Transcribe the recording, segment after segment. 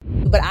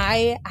but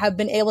I have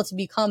been able to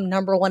become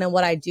number one in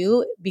what I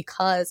do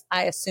because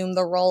I assume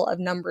the role of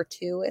number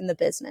two in the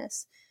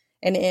business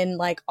and in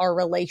like our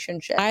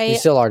relationship. You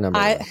still are number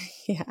one.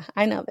 Yeah,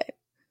 I know, babe.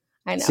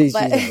 I know. See,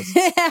 but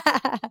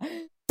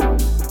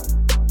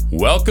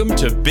Welcome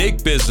to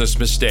Big Business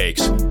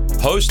Mistakes,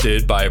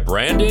 hosted by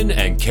Brandon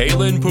and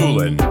Kaelin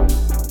Poulin.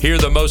 Here,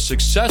 the most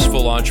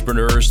successful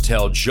entrepreneurs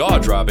tell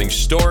jaw-dropping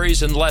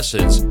stories and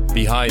lessons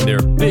behind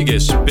their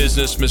biggest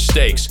business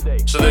mistakes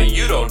so that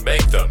you don't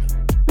make them.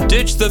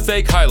 Ditch the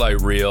fake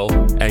highlight reel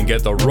and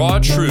get the raw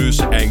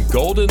truths and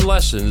golden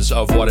lessons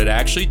of what it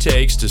actually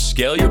takes to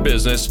scale your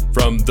business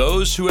from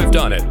those who have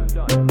done it.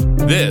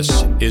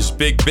 This is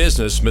Big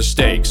Business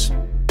Mistakes.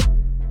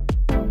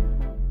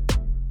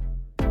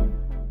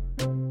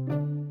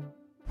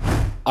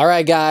 All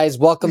right, guys,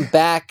 welcome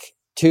back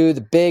to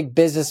the Big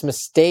Business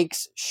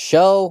Mistakes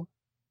show.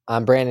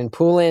 I'm Brandon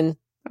Poulin.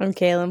 I'm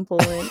Kaelin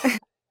Poulin.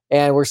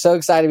 And we're so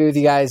excited to be with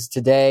you guys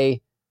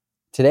today.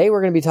 Today,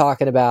 we're going to be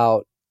talking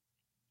about,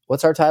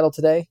 what's our title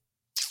today?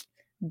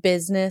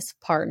 Business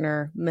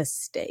partner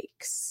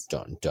mistakes.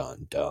 Dun,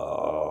 dun,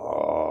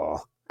 dun.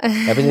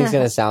 Everything's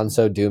going to sound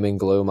so doom and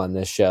gloom on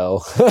this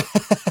show. No,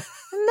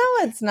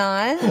 it's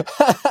not.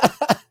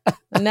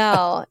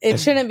 No, it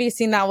shouldn't be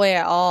seen that way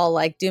at all,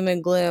 like doom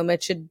and gloom.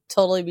 It should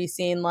totally be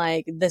seen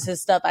like this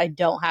is stuff I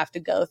don't have to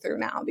go through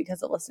now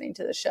because of listening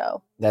to the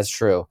show. That's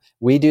true.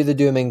 We do the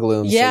doom and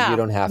gloom, so you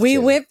don't have to. We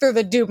went through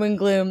the doom and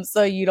gloom,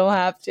 so you don't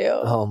have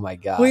to. Oh my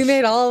gosh. We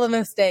made all the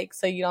mistakes,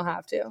 so you don't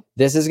have to.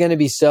 This is going to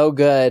be so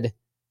good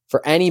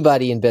for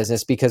anybody in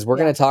business because we're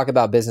going to talk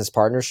about business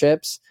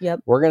partnerships.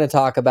 Yep. We're going to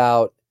talk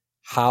about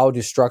how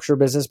to structure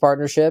business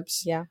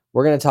partnerships. Yeah.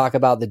 We're going to talk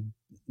about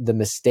the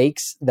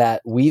mistakes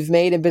that we've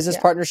made in business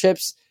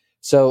partnerships.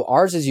 So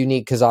ours is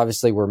unique because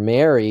obviously we're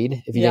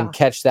married, if you didn't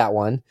catch that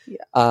one.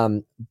 Yeah.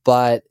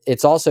 But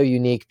it's also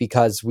unique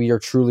because we are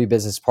truly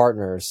business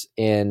partners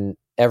in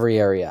every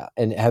area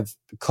and have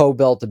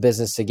co-built the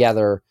business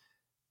together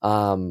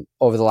over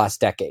the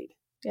last decade.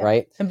 Yeah.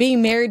 Right. And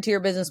being married to your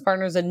business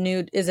partner is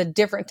a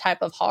different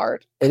type of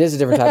hard. It is a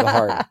different type of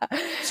hard.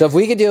 So if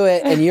we could do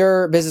it and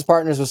you're business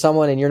partners with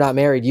someone and you're not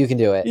married, you can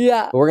do it.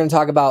 Yeah. But we're going to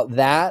talk about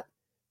that.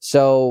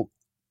 So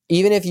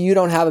even if you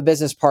don't have a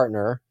business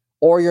partner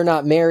or you're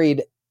not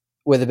married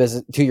with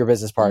to your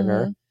business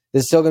partner,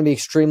 this is still going to be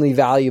extremely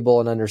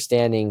valuable in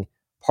understanding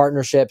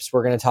partnerships.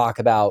 We're going to talk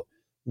about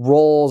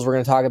roles. We're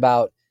going to talk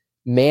about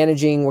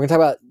managing. We're going to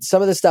talk about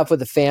some of the stuff with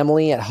the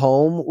family at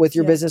home with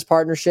your business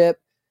partnership.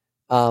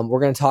 We're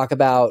going to talk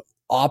about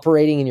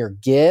operating in your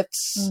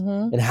gifts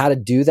and how to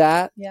do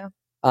that. Yeah.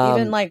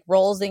 Even like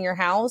roles in your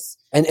house.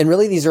 And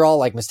really, these are all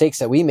like mistakes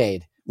that we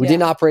made. We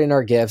didn't operate in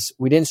our gifts.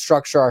 We didn't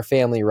structure our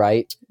family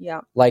right.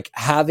 Yeah. Like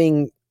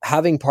having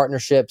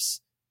partnerships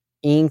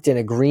inked and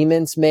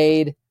agreements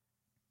made,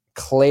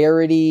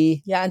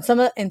 clarity. Yeah. And some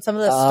of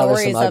the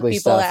stories of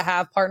people that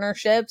have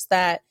partnerships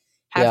that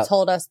have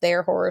told us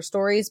their horror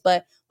stories.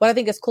 But what I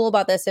think is cool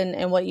about this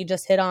and what you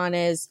just hit on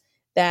is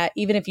that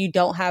even if you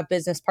don't have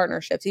business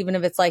partnerships, even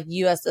if it's like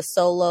you as the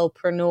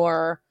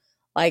solopreneur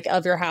like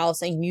of your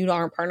house and you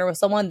aren't partnered with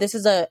someone, this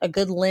is a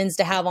good lens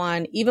to have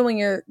on, even when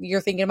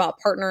you're thinking about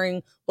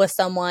partnering with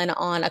someone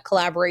on a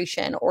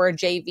collaboration or a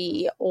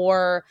JV,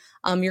 or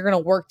you're going to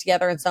work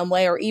together in some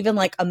way, or even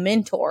like a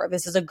mentor.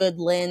 This is a good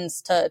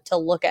lens to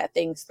look at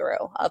things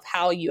through of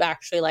how you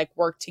actually like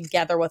work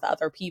together with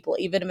other people,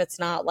 even if it's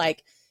not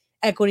like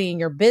equity in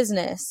your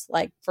business,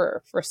 like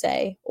for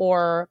say,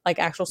 or like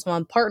actual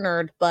someone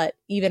partnered, but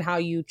even how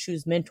you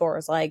choose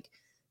mentors, like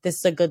this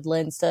is a good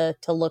lens to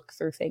look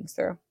through things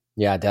through.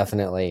 Yeah,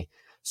 definitely.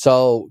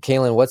 So,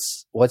 Kaelin,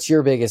 what's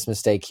your biggest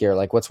mistake here?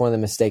 Like, what's one of the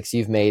mistakes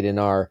you've made in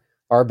our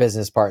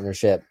business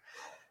partnership?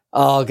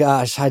 Oh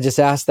gosh, I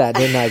just asked that,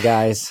 didn't I,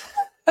 guys?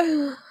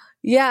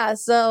 Yeah.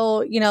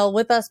 So,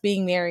 with us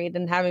being married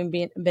and having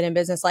been in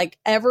business, like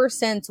ever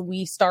since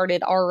we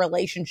started our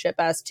relationship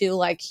as two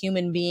like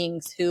human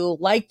beings who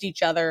liked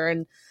each other,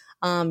 and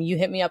you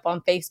hit me up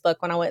on Facebook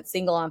when I went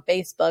single on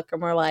Facebook,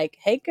 and we're like,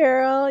 "Hey,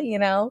 girl,"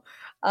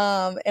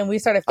 and we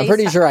started. I'm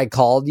pretty sure I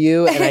called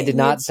you, and I did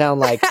not sound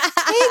like,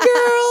 "Hey,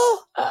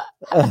 girl."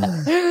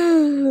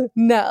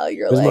 No,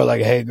 you're it was more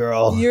like, "Hey,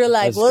 girl." You're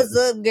like, "What's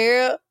up,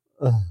 girl?"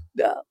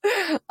 No.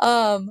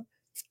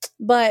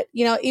 But,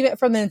 even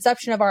from the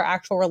inception of our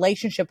actual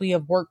relationship, we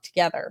have worked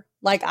together.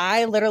 Like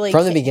I literally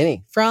from the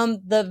beginning, from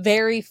the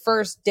very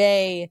first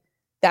day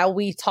that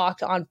we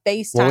talked on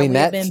FaceTime. Well,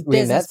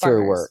 we met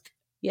through work.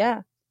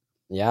 Yeah.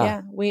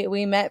 Yeah.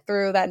 We met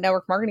through that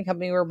network marketing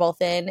company we were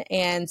both in.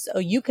 And so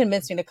you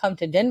convinced me to come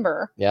to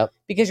Denver. Yep.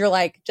 Because you're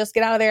like, just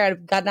get out of there.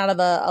 I've gotten out of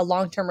a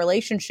long-term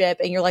relationship.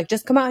 And you're like,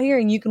 just come out here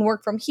and you can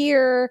work from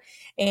here.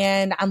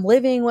 And I'm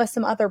living with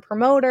some other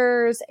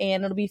promoters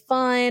and it'll be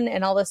fun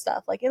and all this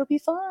stuff. Like, it'll be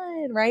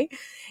fun. Right.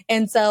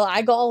 And so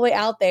I go all the way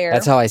out there.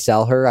 That's how I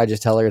sell her. I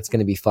just tell her it's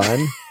going to be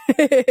fun.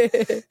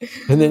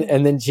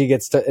 and then she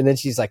gets and then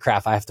she's like,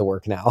 crap, I have to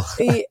work now.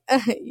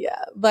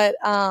 Yeah.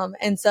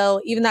 And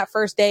so even that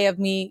first day of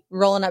me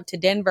rolling up to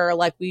Denver,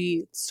 like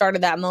we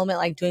started that moment,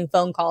 like doing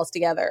phone calls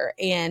together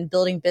and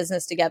building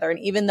business together. And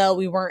even though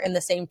we weren't in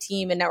the same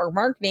team in network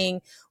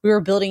marketing, we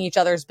were building each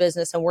other's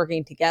business and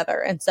working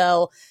together. And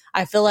so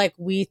I feel like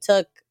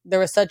there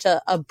was such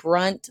a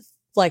brunt,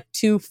 like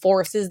two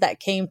forces that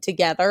came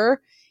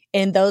together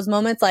in those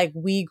moments. Like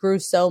we grew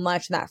so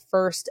much in that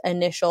first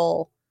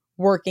initial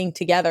working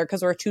together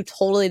because we're two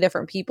totally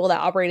different people that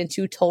operate in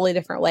two totally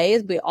different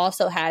ways. We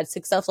also had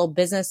successful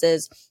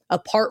businesses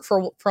apart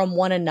from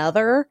one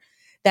another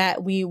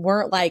that we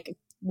weren't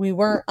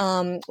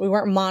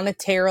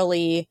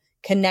monetarily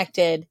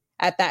connected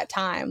at that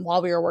time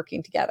while we were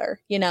working together,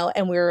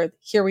 and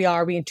here we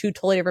are being two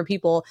totally different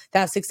people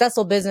that have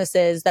successful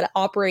businesses that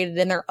operated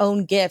in their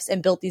own gifts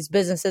and built these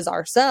businesses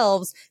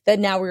ourselves that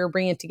now we were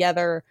bringing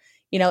together,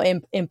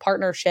 in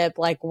partnership,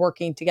 like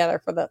working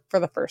together for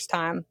the first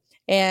time.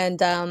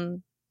 And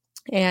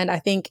I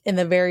think in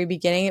the very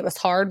beginning, it was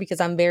hard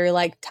because I'm very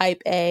like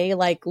type A,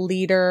 like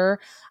leader.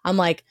 I'm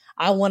like,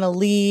 I want to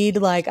lead,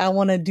 like I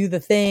want to do the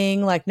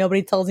thing, like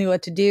nobody tells me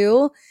what to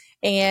do.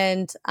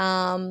 And,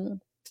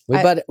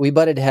 we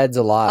butted heads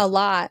a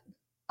lot.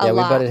 We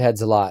butted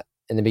heads a lot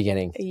in the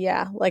beginning.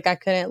 Yeah. Like I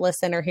couldn't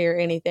listen or hear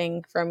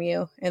anything from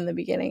you in the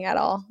beginning at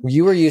all.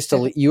 You were used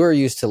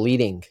to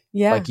leading.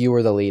 Yeah. Like you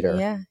were the leader.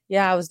 Yeah.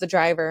 Yeah. I was the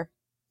driver.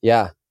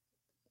 Yeah.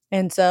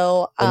 And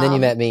so, and then you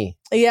met me.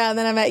 Yeah. And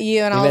then I met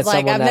you and I was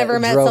like, I've never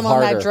met someone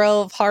that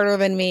drove harder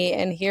than me.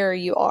 And here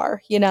you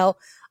are,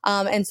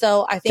 and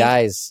so I think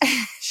guys,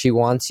 she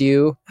wants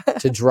you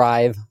to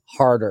drive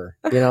harder.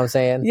 You know what I'm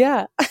saying?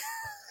 Yeah.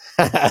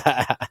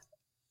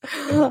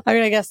 I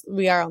mean, I guess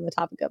we are on the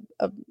topic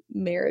of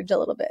marriage a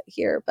little bit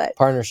here, but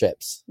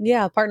partnerships.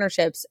 Yeah.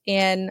 Partnerships.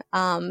 And,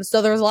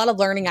 so there was a lot of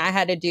learning I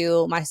had to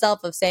do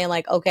myself of saying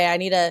like, okay, I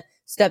need to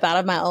step out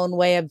of my own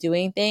way of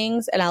doing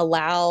things and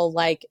allow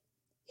like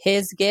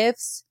his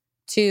gifts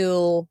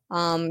to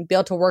be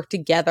able to work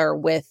together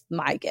with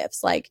my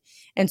gifts.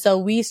 And so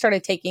we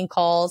started taking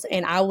calls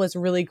and I was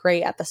really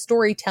great at the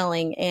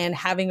storytelling and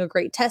having a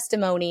great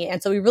testimony.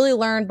 And so we really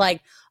learned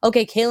like,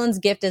 okay, Kaelin's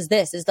gift is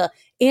this, is to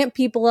amp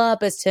people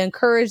up, is to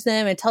encourage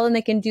them and tell them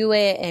they can do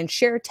it and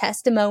share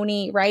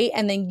testimony, right?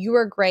 And then you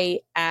were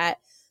great at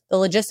the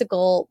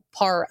logistical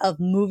part of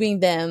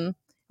moving them,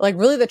 like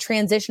really the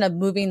transition of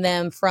moving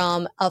them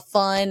from a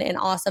fun and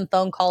awesome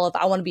phone call of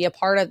I want to be a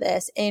part of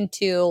this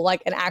into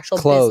like an actual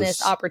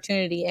business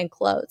opportunity and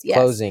close. Yes.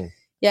 Closing.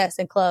 Yes.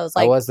 And close.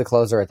 I was the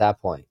closer at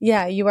that point.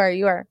 Yeah, you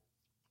are.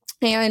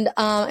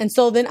 And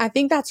so then I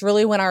think that's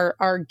really when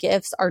our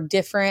gifts are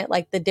different,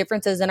 like the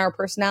differences in our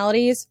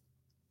personalities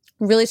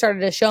really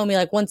started to show me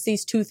like once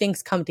these two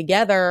things come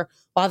together,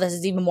 wow, this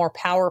is even more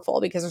powerful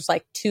because there's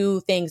like two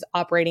things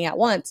operating at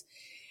once.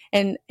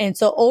 And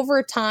so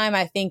over time,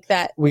 I think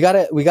that we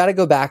gotta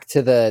go back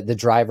to the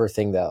driver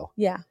thing though.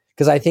 Yeah.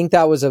 Because I think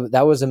that was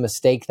a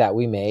mistake that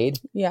we made.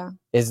 Yeah.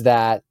 Is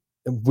that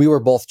we were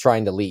both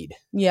trying to lead.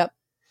 Yep.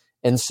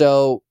 And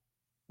so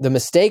the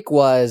mistake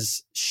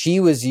was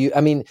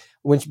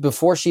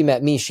before she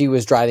met me, she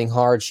was driving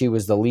hard. She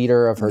was the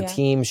leader of her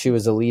team. She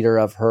was the leader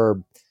of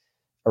her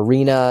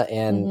arena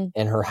and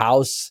her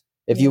house,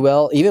 if you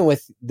will. Even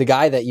with the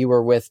guy that you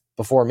were with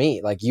before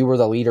me, like you were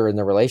the leader in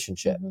the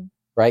relationship. Mm-hmm.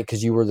 Right?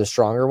 Because you were the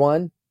stronger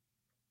one.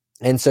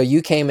 And so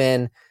you came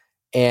in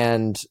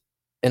and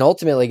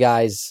ultimately,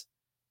 guys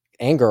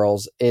and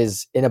girls,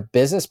 is in a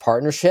business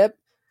partnership,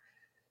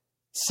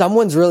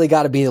 someone's really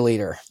got to be the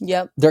leader.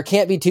 Yep. There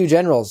can't be two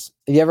generals.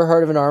 Have you ever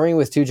heard of an army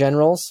with two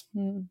generals?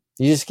 Mm.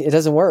 It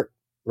doesn't work,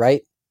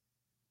 right?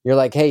 You're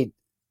like, hey,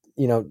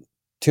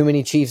 too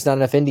many chiefs, not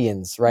enough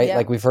Indians, right? Yeah.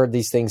 Like we've heard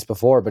these things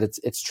before, but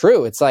it's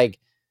true. It's like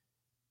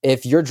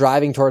if you're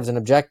driving towards an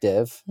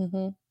objective,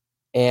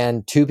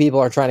 and two people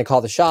are trying to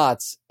call the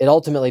shots, it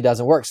ultimately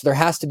doesn't work. So there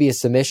has to be a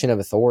submission of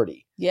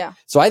authority. Yeah.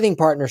 So I think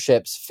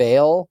partnerships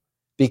fail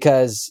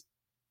because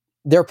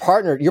you're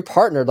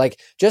partnered. Like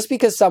just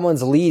because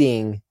someone's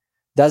leading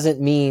doesn't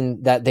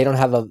mean that they don't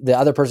have the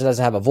other person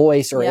doesn't have a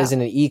voice or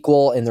isn't an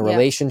equal in the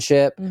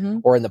relationship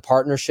or in the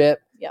partnership.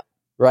 Yep.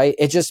 Right.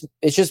 It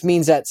just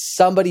means that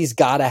somebody's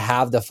got to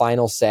have the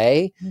final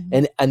say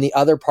and the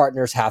other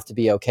partners have to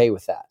be okay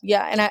with that.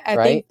 Yeah. And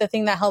I think the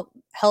thing that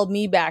held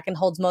me back and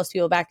holds most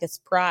people back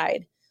is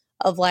pride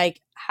of like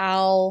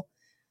how,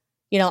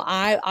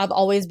 I've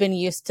always been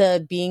used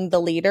to being the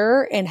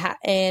leader and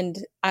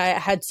I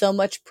had so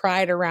much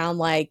pride around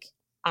like,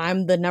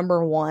 I'm the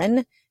number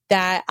one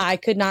that I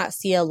could not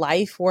see a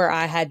life where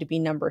I had to be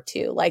number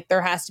two. Like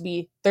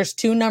there's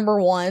two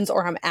number ones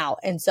or I'm out.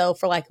 And so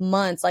for like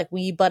months, like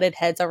we butted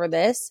heads over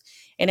this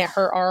and it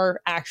hurt our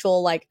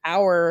actual, like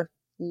our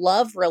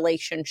love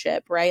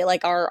relationship, right?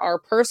 Like our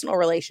personal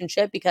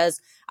relationship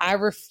because I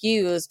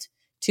refused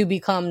to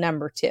become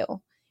number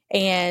two.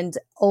 And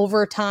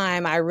over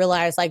time, I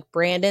realized like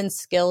Brandon's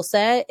skill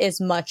set is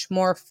much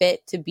more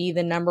fit to be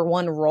the number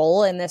one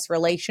role in this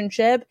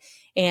relationship.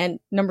 And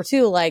number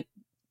two, like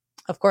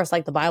of course,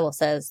 like the Bible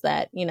says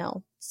that,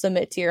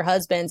 submit to your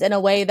husbands in a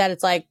way that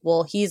it's like,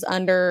 well, he's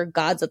under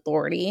God's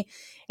authority.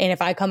 And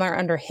if I come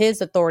under his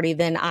authority,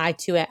 then I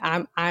too,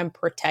 I'm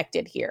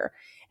protected here.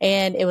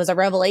 And it was a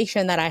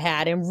revelation that I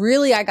had. And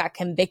really, I got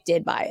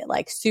convicted by it,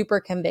 like super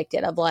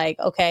convicted of like,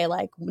 okay,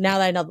 like now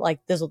that I know,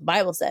 like this is what the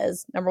Bible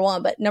says, number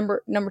one. But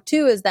number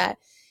two is that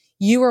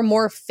you were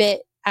more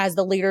fit as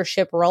the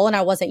leadership role. And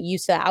I wasn't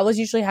used to that. I was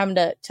usually having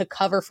to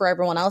cover for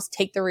everyone else,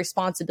 take the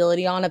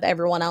responsibility on of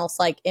everyone else,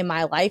 like in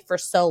my life for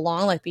so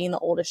long, like being the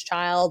oldest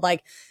child,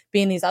 like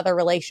being these other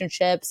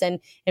relationships and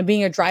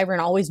being a driver,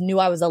 and always knew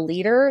I was a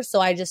leader. So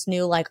I just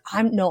knew like,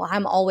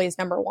 I'm always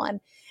number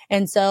one.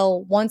 And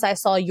so once I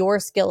saw your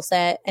skill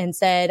set and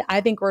said,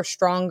 I think we're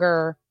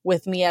stronger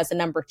with me as a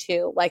number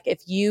two. Like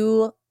if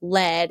you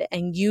led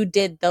and you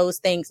did those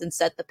things and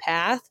set the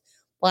path,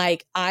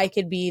 like I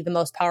could be the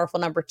most powerful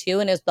number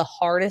two. And it's the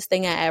hardest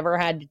thing I ever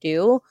had to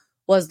do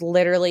was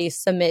literally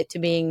submit to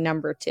being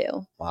number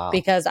two. Wow.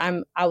 Because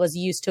I was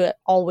used to it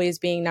always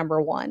being number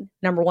one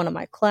in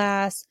my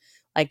class,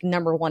 like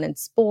number one in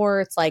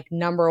sports, like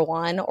number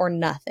one or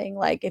nothing.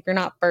 Like if you're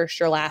not first,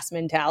 you're last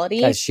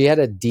mentality. Guys, she had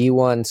a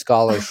D1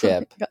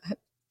 scholarship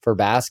for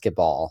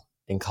basketball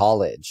in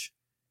college.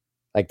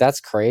 Like that's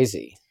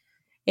crazy.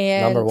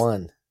 And number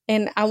one.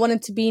 And I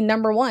wanted to be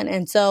number one.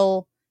 And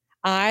so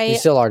you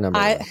still are number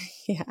one.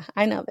 Yeah,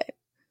 I know that.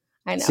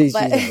 I know. See,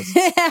 but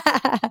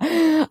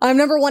I'm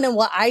number one in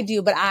what I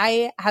do, but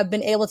I have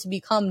been able to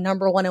become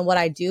number one in what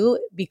I do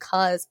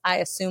because I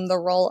assume the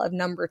role of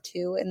number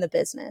two in the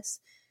business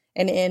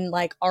and in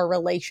like our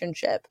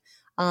relationship.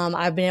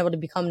 I've been able to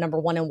become number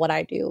one in what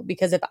I do,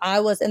 because if I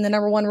was in the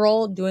number one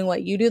role doing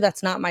what you do,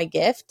 that's not my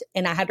gift.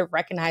 And I had to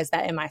recognize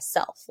that in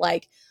myself.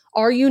 Like,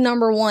 are you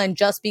number one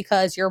just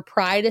because your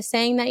pride is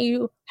saying that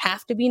you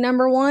have to be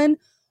number one?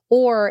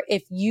 Or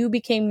if you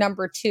became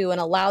number two and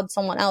allowed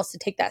someone else to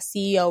take that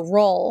CEO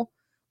role,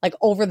 like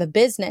over the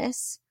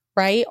business,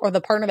 right? Or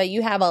the partner that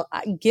you have,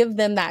 give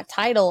them that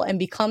title and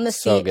become the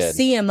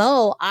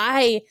CMO.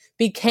 I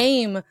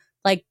became,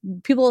 like,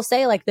 people will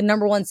say, like, the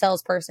number one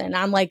salesperson.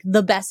 I'm like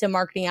the best in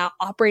marketing. I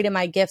operated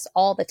my gifts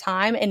all the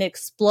time and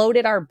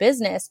exploded our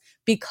business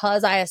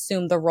because I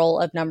assumed the role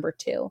of number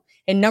two.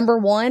 And number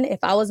one, if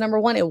I was number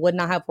one, it would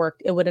not have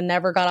worked. It would have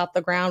never got off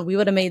the ground. We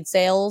would have made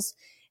sales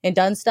and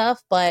done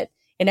stuff,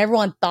 and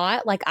everyone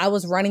thought like I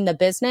was running the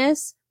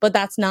business, but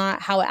that's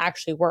not how it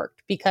actually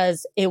worked,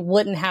 because it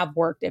wouldn't have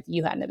worked if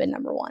you hadn't been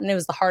number one. And it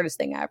was the hardest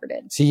thing I ever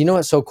did. So you know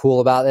what's so cool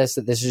about this?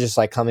 That this is just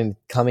like coming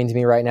to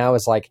me right now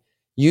is like,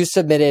 you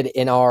submitted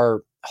in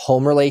our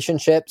home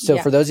relationship. So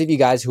for those of you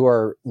guys who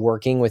are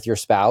working with your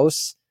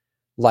spouse,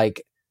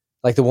 like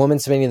the woman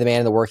submitting to the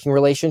man in the working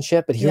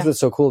relationship. But here's what's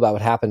so cool about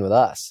what happened with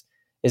us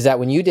is that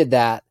when you did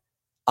that,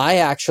 I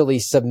actually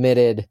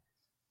submitted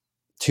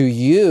to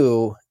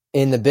you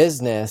in the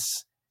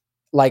business,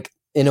 like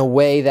in a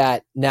way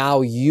that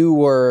now you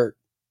were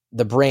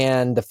the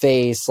brand, the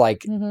face,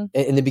 like in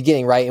the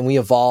beginning, right? And we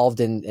evolved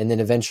and then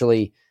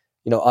eventually,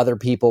 other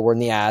people were in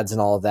the ads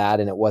and all of that.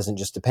 And it wasn't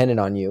just dependent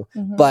on you.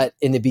 But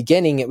in the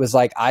beginning, it was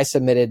like I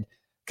submitted,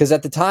 because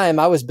at the time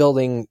I was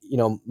building,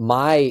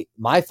 my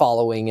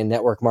following in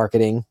network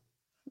marketing.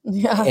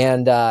 Yeah.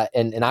 And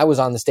I was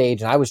on the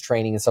stage and I was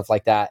training and stuff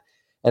like that.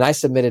 And I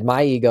submitted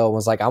my ego and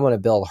was like, I'm going to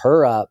build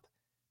her up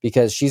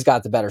because she's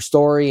got the better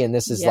story. And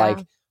this is like,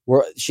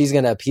 she's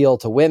going to appeal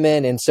to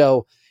women. And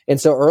so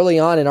early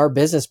on in our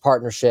business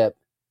partnership,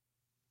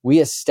 we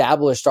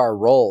established our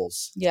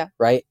roles. Yeah.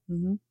 Right.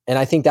 Mm-hmm. And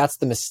I think that's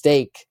the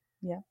mistake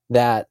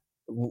that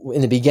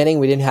in the beginning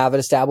we didn't have it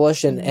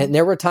established. And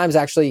there were times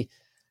actually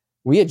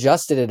we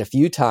adjusted it a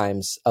few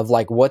times of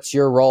like, what's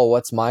your role?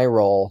 What's my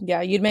role?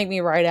 Yeah. You'd make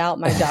me write out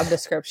my job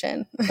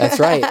description. That's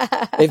right.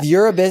 If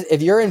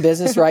you're in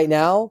business right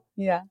now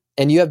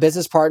and you have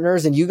business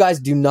partners and you guys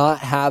do not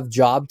have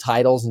job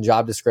titles and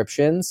job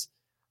descriptions,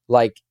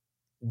 like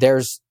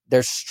there's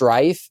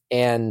strife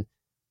and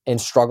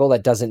struggle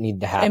that doesn't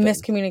need to happen. And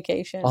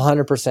miscommunication.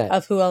 100%.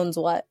 Of who owns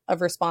what, of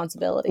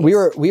responsibilities. We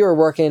were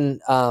working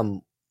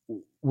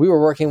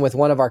with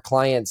one of our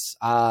clients,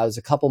 it was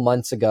a couple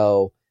months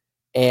ago,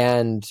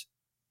 and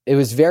it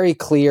was very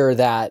clear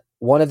that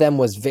one of them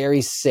was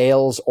very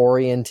sales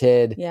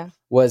oriented,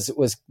 was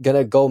going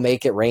to go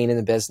make it rain in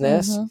the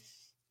business.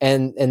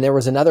 And there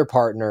was another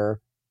partner,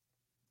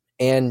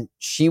 and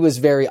she was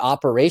very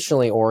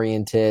operationally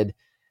oriented,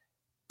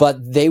 but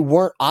they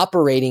weren't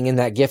operating in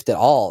that gift at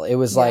all. It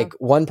was like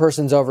one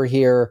person's over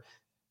here,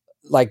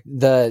 like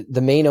the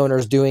main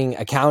owner's doing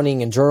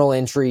accounting and journal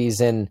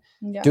entries and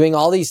doing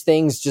all these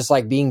things, just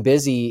like being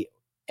busy.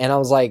 And I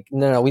was like,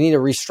 no, we need to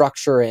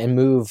restructure and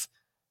move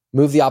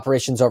the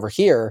operations over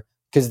here,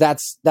 because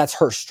that's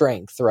her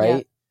strength,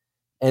 right?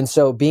 Yeah. And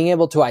so being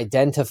able to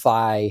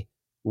identify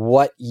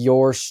what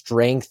your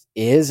strength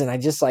is, and I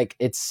just like,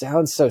 it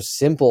sounds so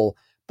simple,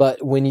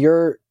 but when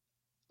you're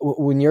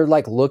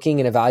like looking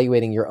and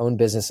evaluating your own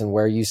business and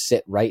where you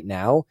sit right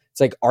now,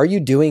 it's like, are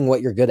you doing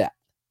what you're good at?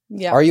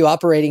 Yeah. Are you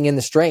operating in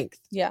the strength?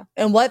 Yeah.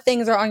 And what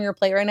things are on your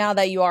plate right now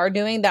that you are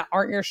doing that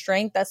aren't your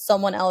strength that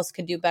someone else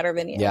could do better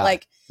than you? Yeah.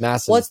 Like,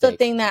 massive what's mistake.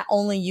 the thing that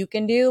only you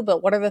can do,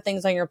 but what are the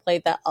things on your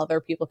plate that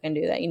other people can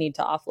do that you need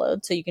to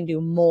offload so you can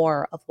do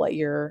more of what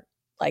you're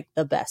like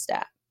the best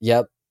at?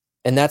 Yep.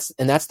 And that's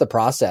the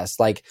process.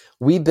 Like,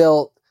 we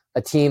built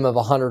a team of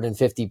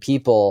 150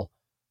 people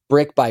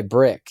brick by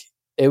brick.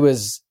 It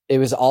was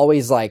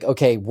always like,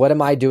 okay, what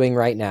am I doing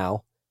right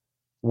now?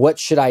 What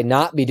should I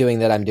not be doing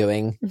that I'm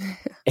doing?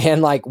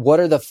 And like, what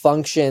are the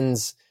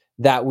functions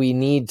that we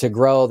need to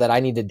grow that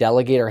I need to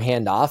delegate or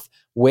hand off?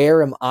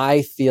 Where am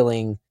I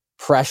feeling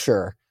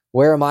pressure?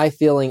 Where am I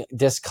feeling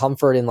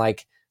discomfort in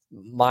like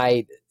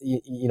my,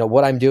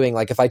 what I'm doing?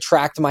 Like, if I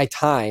tracked my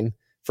time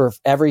for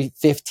every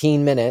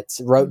 15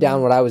 minutes, wrote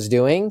down what I was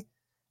doing,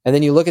 and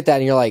then you look at that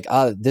and you're like,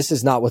 this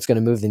is not what's going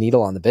to move the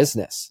needle on the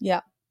business.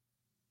 Yeah.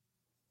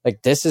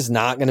 Like, this is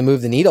not going to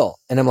move the needle.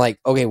 And I'm like,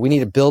 okay, we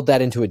need to build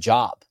that into a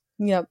job.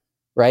 Yep.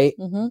 Right.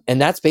 Mm-hmm.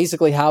 And that's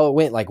basically how it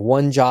went, like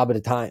one job at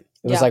a time.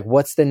 It was like,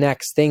 what's the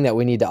next thing that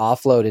we need to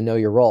offload and know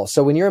your role?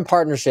 So when you're in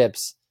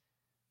partnerships,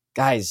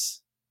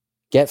 guys,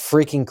 get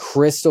freaking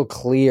crystal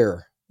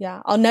clear.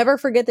 Yeah. I'll never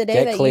forget the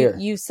day that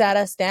you sat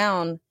us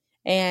down,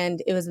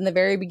 and it was in the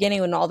very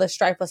beginning when all this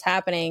strife was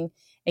happening,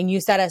 and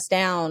you sat us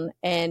down,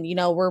 and,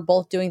 we're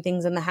both doing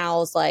things in the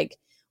house. Like,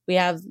 we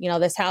have,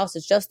 this house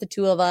is just the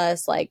two of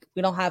us. Like,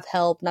 we don't have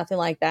help, nothing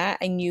like that.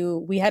 And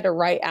we had to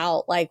write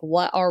out like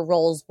what our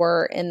roles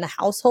were in the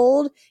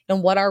household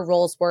and what our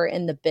roles were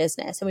in the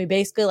business. And we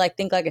basically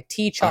think like a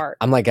T chart.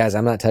 I'm like, guys,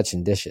 I'm not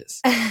touching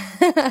dishes.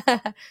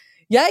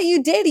 Yeah,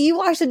 you did. You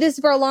washed the dishes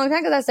for a long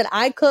time because I said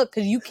I cook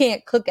because you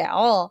can't cook at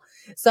all.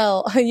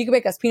 So you can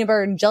make us peanut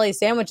butter and jelly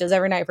sandwiches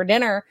every night for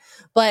dinner.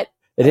 But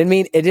it didn't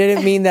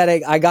mean that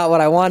I got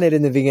what I wanted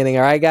in the beginning.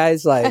 All right,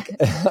 guys. Like,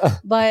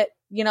 but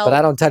but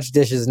I don't touch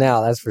dishes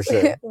now. That's for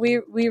sure.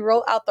 we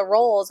wrote out the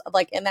roles of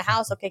like in the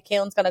house. Okay,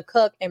 Kaelin's going to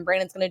cook and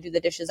Brandon's going to do the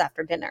dishes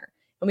after dinner.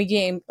 And we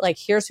gave like,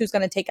 here's who's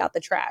going to take out the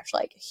trash.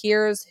 Like,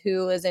 here's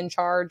who is in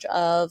charge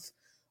of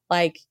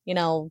like,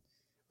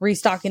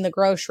 restocking the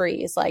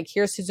groceries. Like,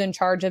 here's who's in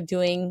charge of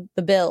doing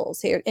the bills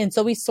here. And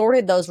so we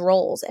sorted those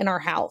roles in our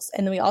house.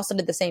 And then we also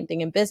did the same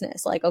thing in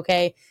business. Like,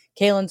 okay,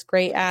 Kaelin's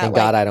great at Thank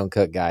God I don't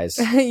cook, guys.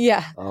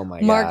 Yeah. Oh my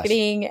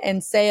marketing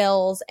and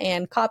sales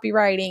and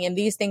copywriting. And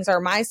these things are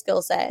my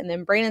skill set. And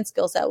then Brandon's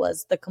skill set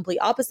was the complete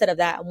opposite of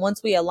that. And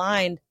once we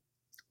aligned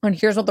on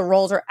here's what the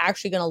roles are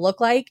actually going to look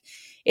like,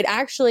 it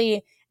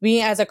actually, me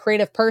as a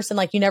creative person,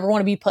 like, you never want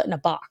to be put in a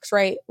box,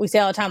 right? We say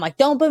all the time, like,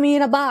 don't put me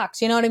in a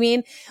box. You know what I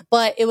mean?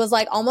 But it was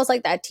like almost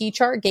like that T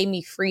chart gave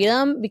me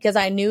freedom because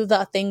I knew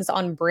the things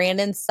on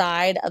Brandon's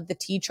side of the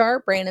T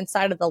chart, Brandon's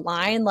side of the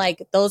line,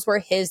 like those were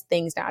his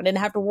things now. I didn't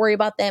have to worry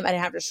about them. I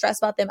didn't have to stress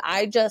about them.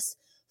 I just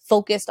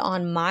focused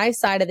on my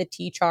side of the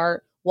T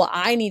chart, what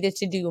I needed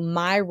to do,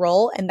 my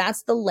role. And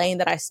that's the lane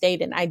that I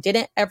stayed in. I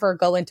didn't ever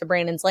go into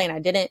Brandon's lane. I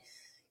didn't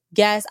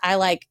guess.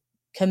 I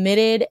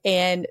committed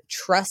and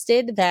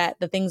trusted that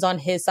the things on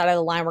his side of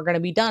the line were going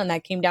to be done.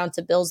 That came down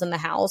to bills in the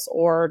house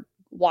or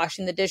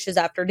washing the dishes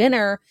after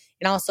dinner,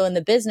 and also in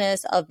the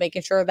business of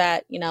making sure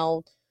that,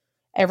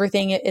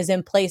 everything is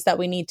in place that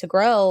we need to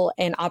grow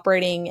and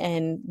operating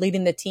and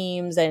leading the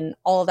teams and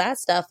all of that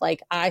stuff.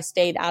 Like, I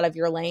stayed out of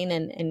your lane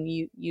and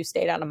you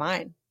stayed out of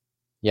mine.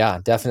 Yeah,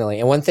 definitely.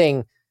 And one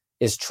thing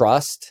is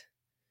trust.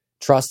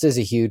 Trust is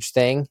a huge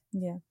thing.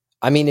 Yeah.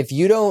 I mean, if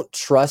you don't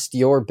trust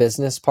your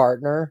business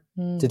partner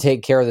to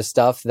take care of the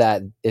stuff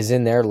that is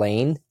in their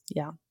lane,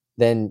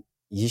 then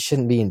you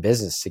shouldn't be in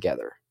business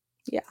together.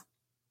 Yeah.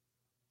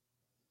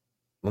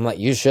 I'm like,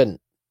 you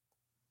shouldn't.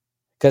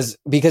 Because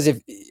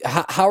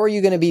how are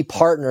you going to be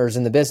partners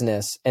in the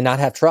business and not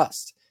have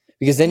trust?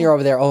 Because then you're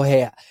over there, oh,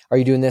 hey, are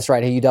you doing this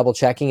right? Hey, you double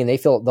checking? And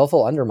they'll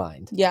feel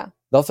undermined. Yeah.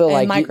 They'll feel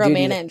like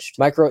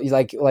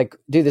micromanaged.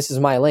 Dude, this is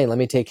my lane. Let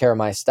me take care of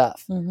my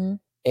stuff. Mm-hmm.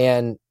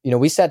 And,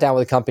 we sat down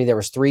with a company. There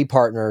was 3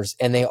 partners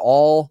and they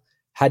all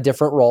had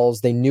different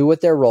roles. They knew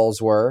what their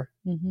roles were,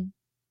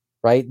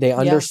 right? They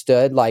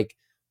understood, like,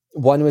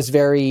 one was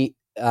very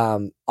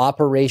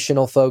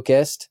operational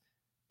focused.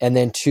 And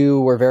then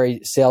 2 were very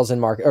sales and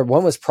market, or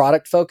one was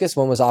product focused,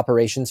 one was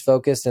operations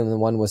focused, and then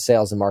one was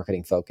sales and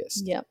marketing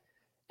focused. Yep.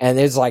 And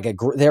it's like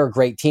they're a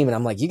great team. And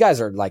I'm like, you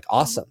guys are like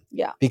awesome.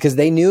 Yeah. Because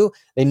they know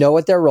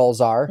what their roles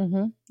are.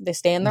 Mm-hmm. They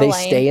stay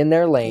in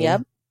their lane.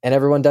 Yep. And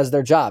everyone does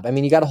their job. I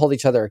mean, you got to hold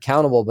each other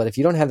accountable, but if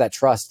you don't have that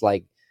trust,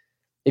 like,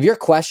 if you're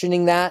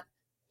questioning that,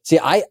 see,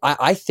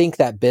 I think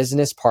that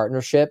business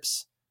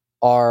partnerships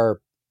are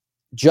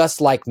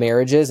just like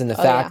marriages, and the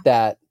fact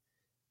that,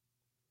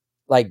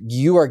 like,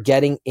 you are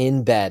getting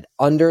in bed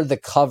under the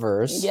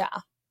covers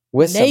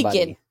with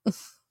somebody.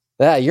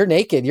 Yeah, you're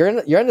naked.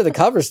 You're under the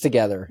covers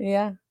together.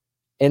 Yeah.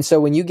 And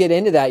so when you get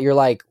into that, you're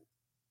like,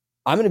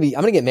 I'm going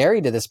to get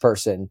married to this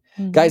person.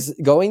 Mm-hmm. Guys,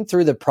 going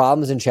through the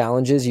problems and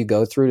challenges you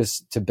go through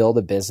to build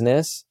a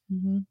business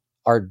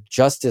are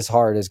just as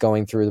hard as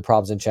going through the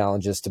problems and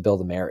challenges to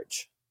build a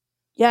marriage.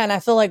 Yeah. And I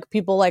feel like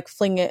people like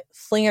fling it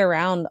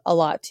around a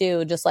lot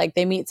too. Just like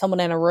they meet someone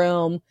in a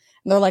room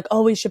and they're like,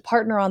 oh, we should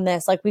partner on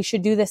this. Like we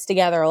should do this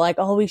together. Or like,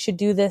 oh, we should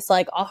do this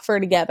like offer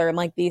together and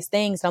like these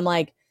things. And I'm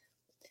like,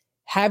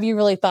 have you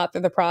really thought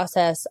through the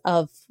process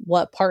of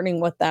what partnering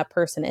with that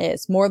person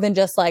is? More than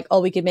just like, oh,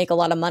 we could make a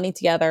lot of money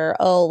together.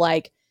 Oh,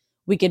 like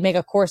we could make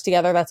a course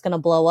together that's going to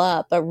blow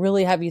up. But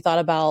really, have you thought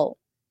about,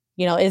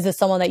 you know, is this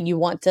someone that you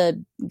want to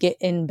get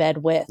in bed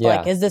with? Yeah.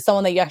 Like, is this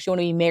someone that you actually want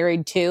to be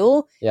married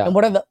to? Yeah. And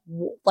what are the,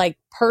 like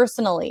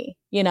personally,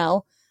 you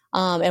know,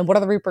 and what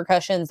are the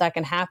repercussions that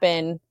can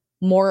happen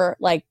more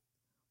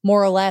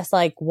or less,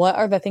 like what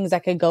are the things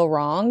that could go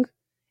wrong?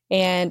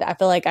 And I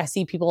feel like I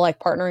see people like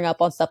partnering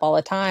up on stuff all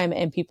the time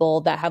and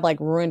people that have like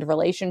ruined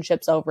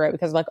relationships over it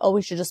because like, oh,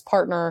 we should just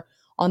partner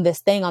on this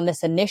thing, on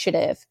this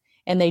initiative.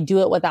 And they do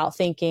it without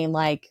thinking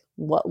like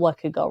what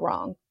could go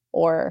wrong?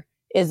 Or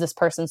is this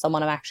person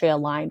someone I'm actually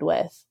aligned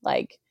with,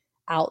 like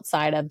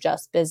outside of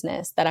just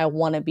business that I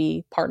want to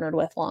be partnered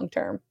with long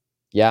term?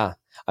 Yeah.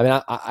 I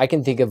mean, I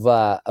can think of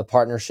a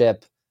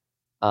partnership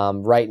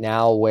right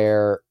now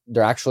where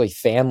they're actually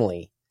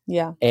family.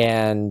 Yeah.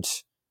 And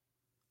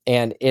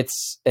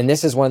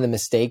this is one of the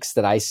mistakes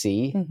that I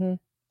see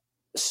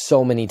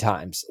so many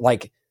times.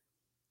 Like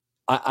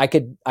I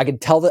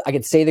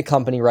could say the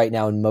company right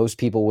now and most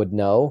people would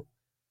know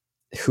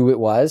who it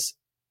was.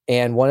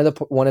 And one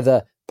of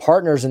the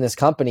partners in this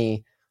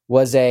company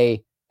was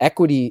a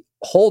equity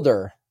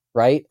holder,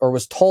 right? Or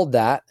was told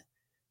that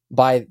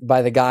by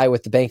the guy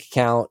with the bank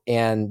account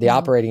and the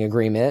operating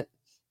agreement.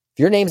 If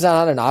your name's not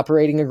on an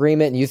operating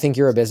agreement and you think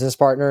you're a business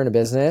partner in a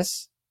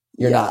business,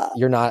 you're not.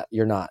 You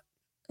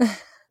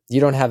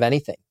don't have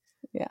anything.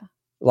 Yeah.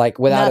 Like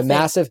without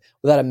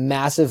a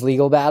massive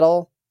legal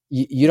battle,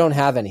 you don't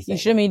have anything. You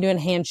shouldn't be doing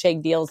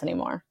handshake deals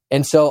anymore.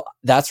 And so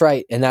that's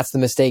right. And that's the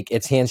mistake.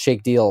 It's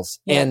handshake deals.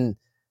 Yeah.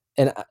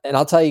 And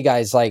I'll tell you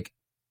guys, like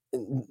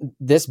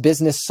this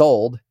business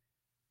sold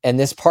and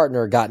this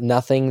partner got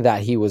nothing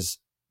that he was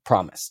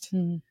promised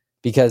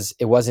because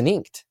it wasn't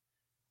inked.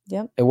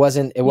 Yep. It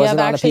wasn't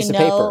on a piece of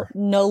paper.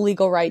 No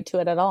legal right to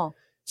it at all.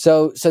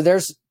 So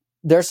there's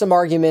some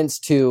arguments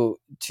to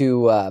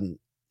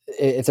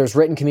if there's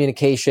written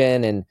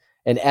communication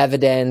and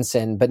evidence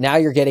but now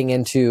you're getting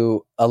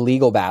into a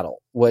legal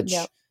battle, which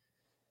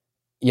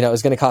you know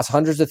is going to cost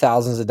hundreds of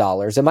thousands of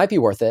dollars. It might be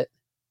worth it,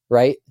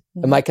 right?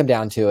 It might come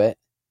down to it,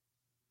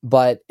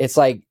 but it's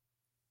like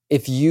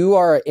if you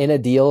are in a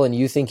deal and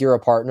you think you're a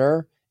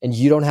partner and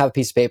you don't have a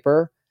piece of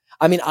paper.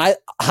 I mean,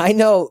 I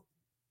know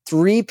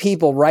 3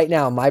 people right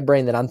now in my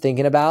brain that I'm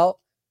thinking about,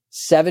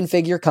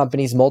 7-figure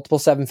companies, multiple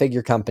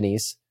 7-figure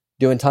companies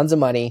doing tons of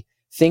money,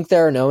 think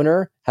they're an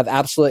owner,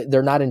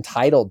 they're not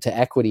entitled to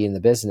equity in the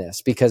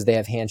business because they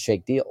have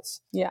handshake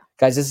deals. Yeah.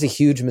 Guys, this is a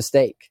huge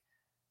mistake,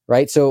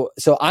 right? So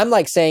I'm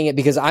like saying it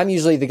because I'm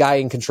usually the guy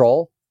in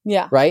control.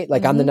 Yeah. Right?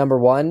 Like I'm the number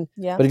 1.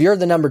 Yeah. But if you're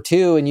the number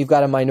 2 and you've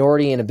got a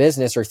minority in a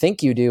business or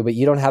think you do, but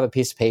you don't have a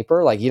piece of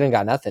paper, like you don't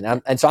got nothing.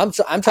 I'm trying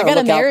to look out. I got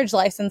a marriage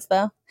license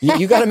though.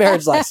 You got a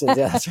marriage license.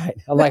 Yeah, that's right.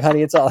 I'm like,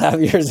 honey, it's all half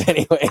yours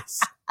anyways.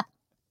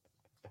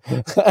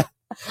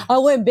 I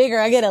went bigger.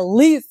 I get at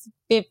least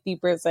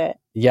 50%.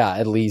 Yeah,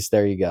 at least.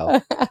 There you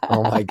go.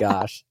 Oh my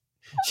gosh.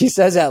 She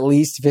says at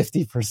least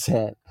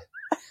 50%.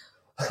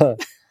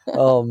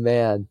 Oh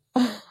man.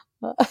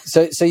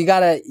 So you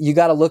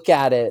gotta look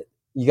at it.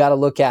 You got to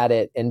look at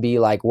it and be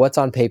like, what's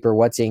on paper,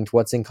 what's inked,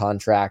 what's in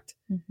contract.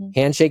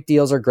 Handshake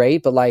deals are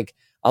great, but like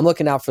I'm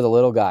looking out for the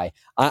little guy.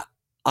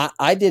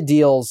 I did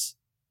deals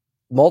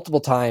multiple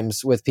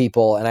times with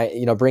people and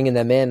I, bringing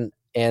them in,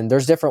 and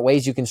there's different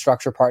ways you can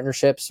structure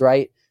partnerships.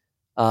 Right.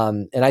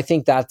 And I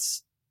think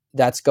that's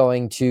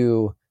going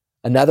to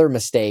another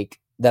mistake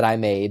that I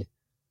made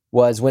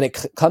was when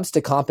it comes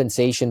to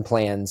compensation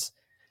plans,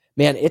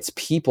 man, it's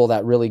people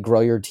that really grow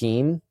your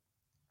team.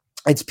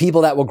 It's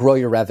people that will grow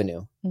your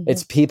revenue.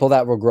 It's people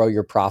that will grow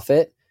your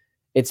profit.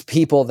 It's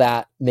people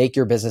that make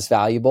your business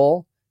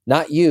valuable,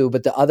 not you,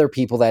 but the other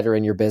people that are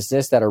in your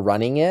business that are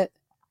running it,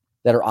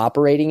 that are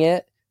operating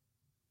it.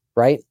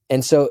 Right.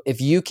 And so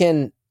if you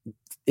can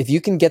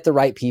get the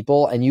right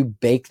people and you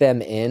bake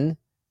them in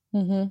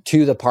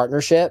to the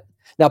partnership.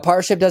 Now,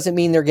 partnership doesn't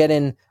mean they're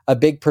getting a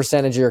big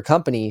percentage of your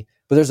company,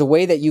 but there's a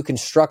way that you can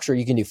structure.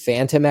 You can do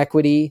phantom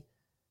equity.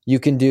 You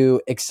can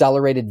do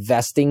accelerated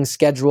vesting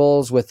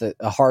schedules with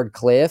a hard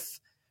cliff.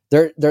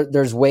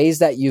 There's ways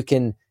that you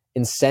can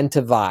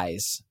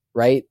incentivize,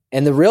 right?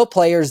 And the real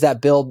players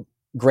that build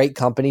great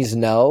companies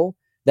know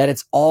that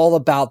it's all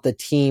about the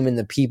team and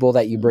the people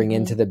that you bring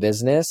into the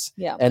business.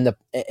 Yeah.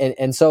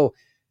 And so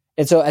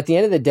at the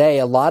end of the day,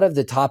 a lot of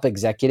the top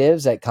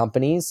executives at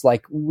companies,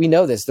 like we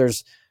know this,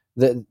 there's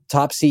the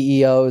top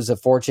CEOs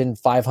of Fortune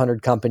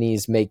 500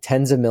 companies make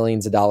tens of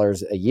millions of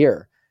dollars a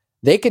year.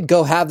 They could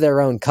go have their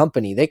own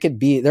company.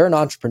 They're an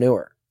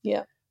entrepreneur.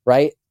 Yeah.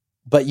 Right.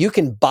 But you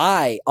can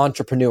buy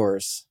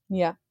entrepreneurs.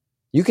 Yeah.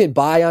 You can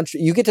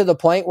you get to the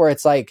point where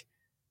it's like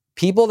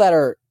people that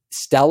are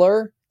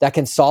stellar, that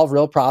can solve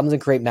real problems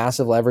and create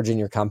massive leverage in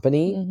your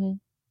company.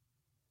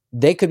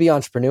 They could be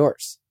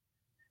entrepreneurs.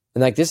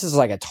 And like, this is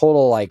like a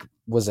total like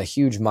was a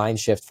huge mind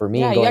shift for me.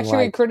 Yeah, you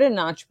actually recruited an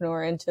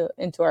entrepreneur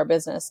into our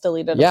business to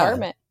lead a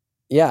department.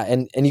 Yeah,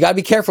 and you got to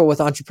be careful with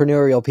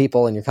entrepreneurial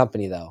people in your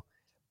company though.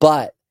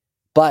 But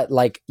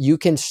like you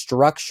can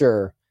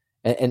structure,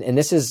 and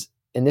this is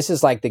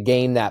like the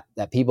game that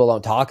people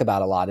don't talk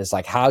about a lot, is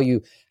like how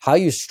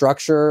you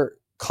structure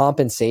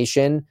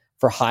compensation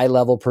for high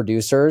level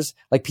producers.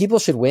 Like people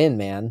should win,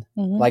 man.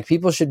 Mm-hmm. Like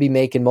people should be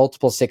making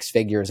multiple six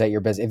figures at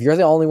your business. If you're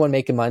the only one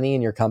making money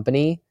in your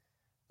company,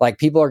 like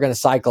people are going to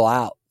cycle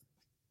out.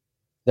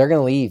 They're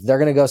going to leave. They're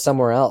going to go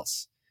somewhere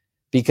else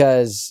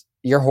because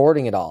you're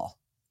hoarding it all.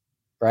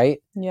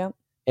 Right? Yeah.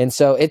 And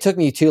so it took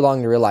me too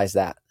long to realize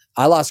that.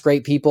 I lost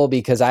great people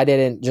because I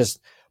didn't just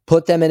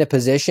put them in a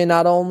position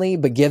not only,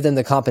 but give them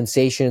the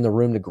compensation and the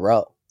room to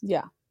grow.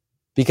 Yeah.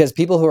 Because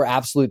people who are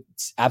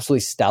absolutely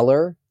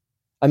stellar,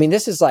 I mean,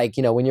 this is like,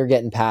 when you're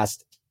getting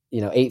past,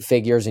 8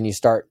 figures and you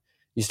start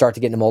to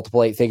get into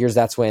multiple 8 figures,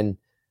 that's when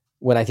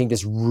I think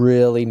this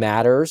really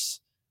matters.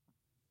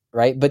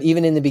 Right? But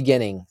even in the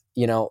beginning,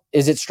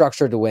 is it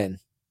structured to win?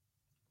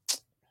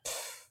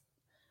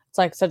 It's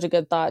like such a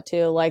good thought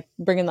too, like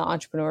bringing the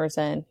entrepreneurs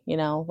in,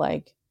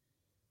 like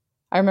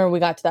I remember we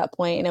got to that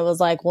point and it was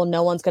like, well,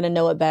 no one's going to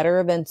know it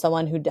better than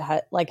someone who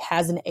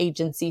has an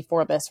agency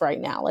for this right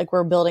now. Like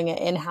we're building an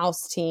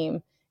in-house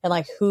team, and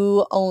like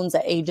who owns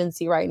an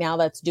agency right now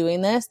that's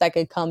doing this that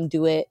could come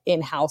do it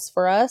in-house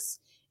for us,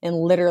 and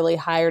literally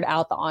hired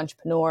out the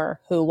entrepreneur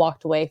who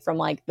walked away from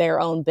like their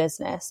own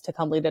business to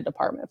come lead a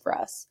department for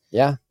us.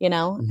 Yeah.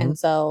 Mm-hmm. And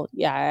so,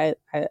 yeah,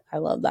 I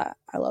love that.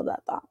 I love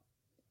that thought.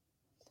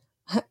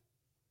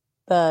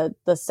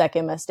 The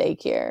second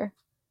mistake here,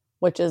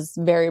 which is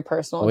very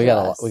personal. We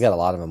got a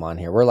lot of them on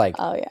here. We're like,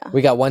 oh yeah,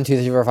 we got 1, 2,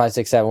 3, 4, 5,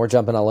 6, 7. We're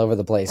jumping all over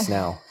the place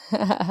now.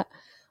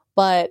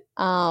 But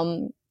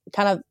kind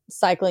of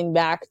cycling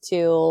back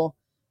to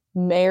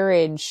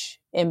marriage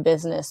and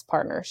business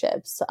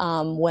partnerships.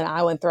 When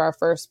I went through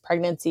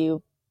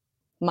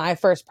my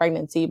first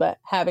pregnancy, but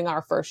having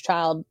our first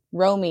child,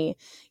 Romy,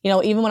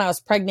 even when I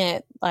was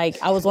pregnant,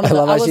 like I was one of the... I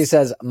love how she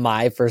says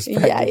my first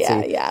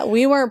pregnancy. Yeah.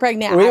 We weren't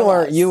pregnant. We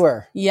weren't. You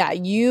were. Yeah,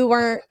 you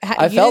weren't.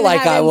 I felt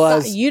like I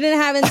was. You didn't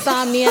have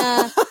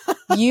insomnia.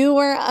 You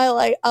weren't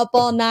like up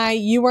all night.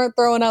 You weren't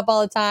throwing up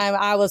all the time.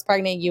 I was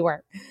pregnant. You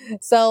weren't.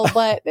 So,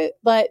 but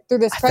through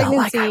this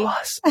pregnancy... I felt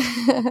like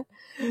I was.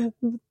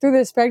 Through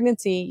this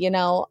pregnancy,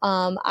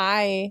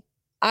 I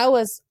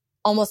was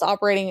almost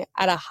operating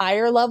at a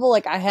higher level.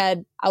 Like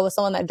I was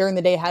someone that during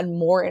the day had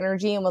more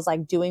energy and was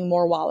like doing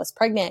more while I was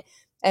pregnant.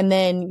 And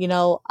then,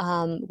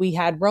 we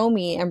had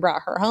Romy and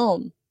brought her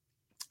home.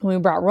 When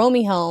we brought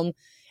Romy home,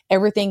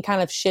 everything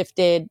kind of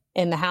shifted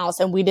in the house,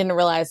 and we didn't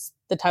realize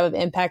the type of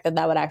impact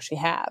that would actually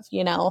have,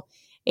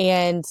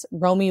 and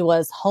Romy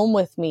was home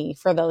with me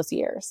for those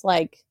years.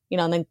 Like,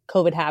 and then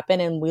COVID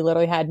happened and we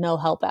literally had no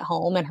help at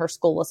home and her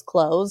school was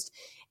closed.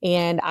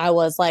 And I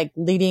was like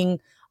leading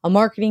a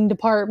marketing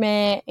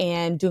department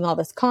and doing all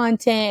this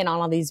content and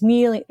on all these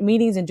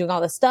meetings and doing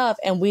all this stuff.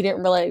 And we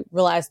didn't really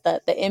realize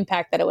the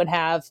impact that it would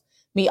have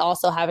me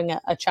also having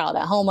a child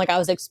at home. Like I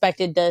was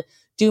expected to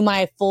do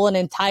my full and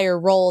entire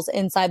roles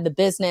inside the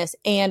business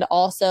and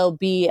also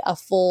be a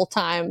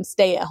full-time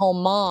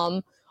stay-at-home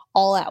mom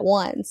all at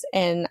once.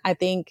 And I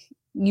think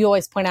you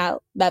always point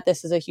out that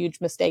this is a huge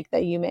mistake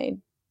that you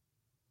made.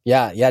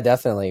 Yeah,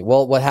 definitely.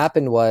 Well, what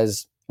happened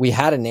was we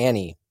had a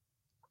nanny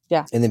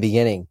in the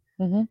beginning.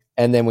 Mm-hmm.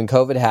 And then when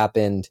COVID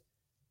happened,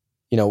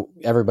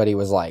 everybody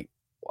was like,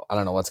 I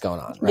don't know what's going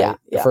on, right? Yeah.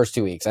 The first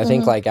 2 weeks. I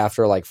think like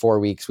after like 4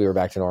 weeks, we were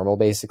back to normal,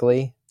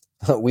 basically.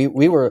 We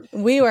were,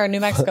 New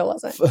Mexico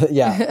wasn't.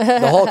 Yeah.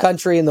 The whole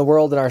country and the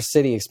world and our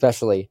city,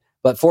 especially.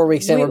 But 4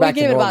 weeks in, we're back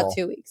to normal. We gave it about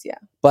 2 weeks, yeah.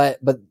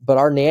 But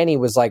our nanny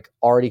was like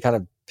already kind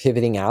of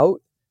pivoting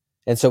out.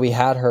 And so we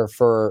had her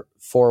for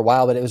a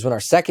while, but it was when our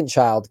second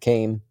child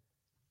came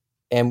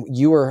and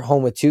you were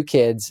home with 2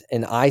 kids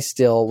and I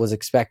still was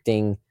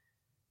expecting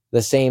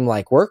the same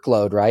like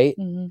workload, right?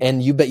 Mm-hmm.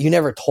 And you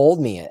never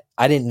told me it.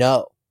 I didn't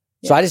know.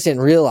 Yeah. So I just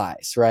didn't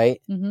realize,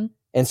 right? Mm-hmm.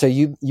 And so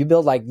you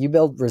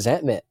build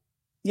resentment.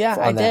 Yeah,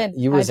 I did.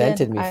 You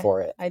resented me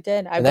for it. I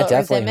did. I built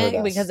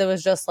resentment because it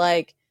was just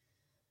like,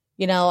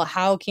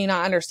 how can you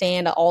not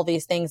understand all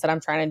these things that I'm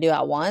trying to do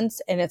at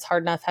once? And it's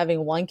hard enough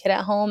having one kid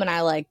at home. And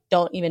I like,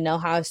 don't even know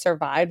how I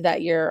survived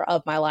that year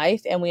of my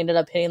life. And we ended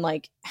up hitting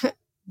like,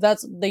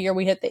 that's the year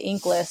we hit the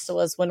Inc. list,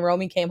 was when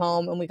Romy came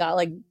home and we got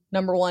like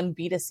 #1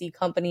 B2C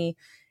company,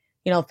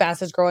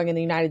 fastest growing in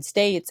the United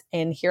States.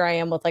 And here I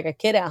am with like a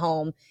kid at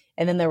home.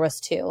 And then there was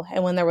 2.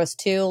 And when there was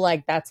 2,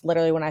 like that's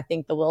literally when I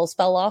think the wheels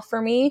fell off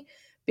for me,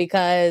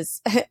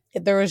 because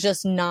there was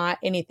just not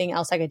anything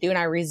else I could do. And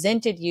I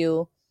resented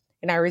you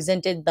and I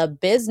resented the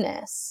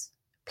business,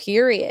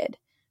 period,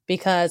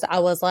 because I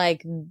was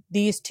like,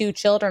 these 2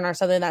 children are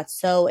something that's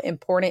so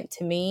important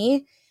to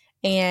me.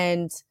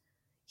 And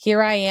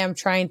here I am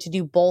trying to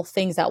do both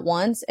things at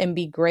once and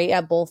be great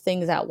at both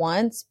things at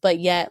once. But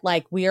yet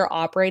like we are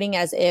operating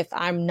as if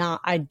I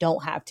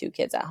don't have 2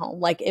 kids at home.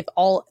 Like if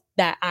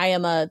that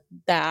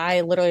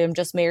I literally am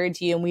just married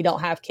to you and we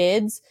don't have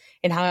kids,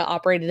 and how I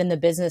operated in the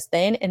business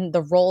then, and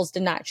the roles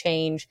did not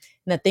change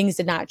and the things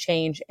did not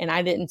change. And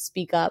I didn't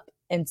speak up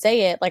and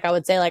say it. Like I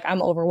would say like,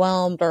 I'm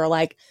overwhelmed, or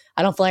like,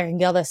 I don't feel like I can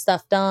get all this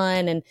stuff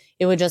done. And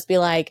it would just be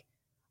like,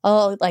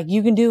 oh, like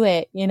you can do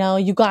it, you know,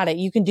 you got it,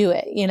 you can do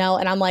it, you know?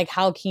 And I'm like,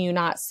 how can you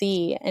not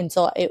see? And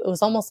so it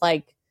was almost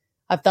like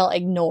I felt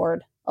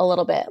ignored a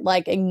little bit,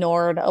 like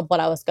ignored of what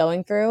I was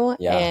going through.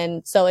 Yeah.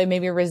 And so it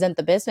made me resent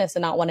the business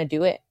and not want to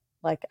do it.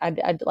 Like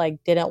I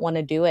like didn't want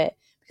to do it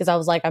because I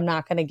was like, I'm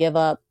not going to give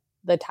up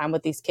the time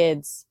with these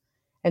kids.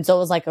 And so it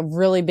was like a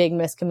really big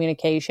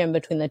miscommunication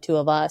between the two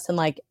of us, and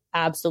like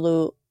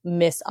absolute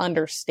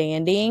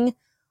misunderstanding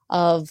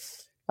of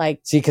like,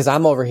 see, because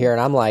I'm over here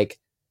and I'm like,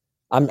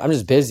 I'm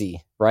just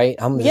busy, right?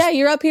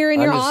 You're up here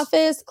in your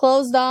office,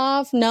 closed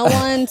off. No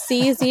one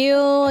sees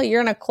you.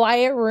 You're in a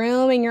quiet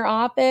room in your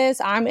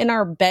office. I'm in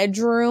our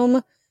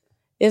bedroom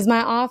is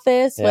my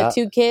office with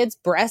 2 kids,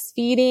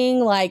 breastfeeding,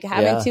 like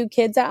having 2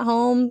 kids at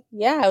home.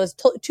 Yeah, it was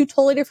 2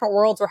 totally different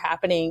worlds were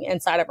happening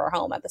inside of our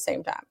home at the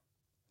same time.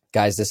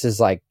 Guys, this is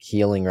like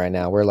healing right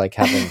now. We're like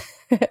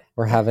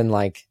we're having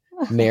like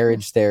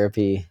marriage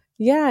therapy.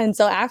 Yeah. And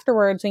so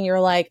afterwards, when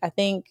you're like, I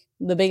think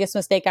the biggest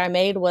mistake I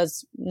made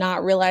was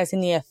not realizing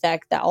the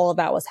effect that all of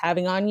that was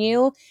having on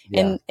you,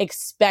 and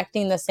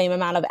expecting the same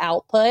amount of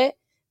output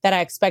that I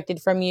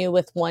expected from you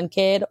with 1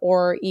 kid,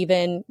 or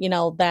even, you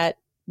know, that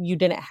you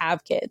didn't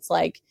have kids.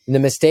 Like, and the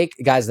mistake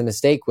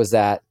was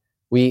that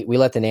we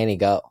let the nanny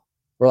go.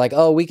 We're like,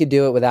 oh, we could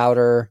do it without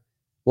her.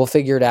 We'll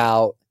figure it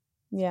out.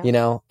 Yeah. You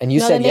know, and you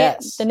said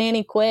yes. The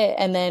nanny quit,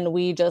 and then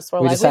we just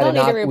were we decided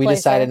not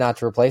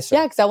to replace her.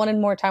 Yeah, because I wanted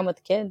more time with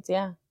the kids.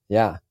 Yeah.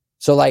 Yeah.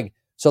 So like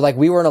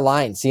we weren't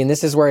aligned. See, and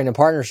this is where in a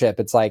partnership,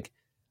 it's like,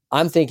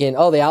 I'm thinking,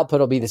 oh, the output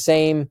will be the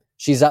same.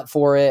 She's up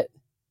for it.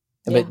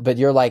 But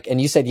you're like,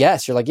 and you said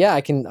yes. You're like, yeah,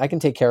 I can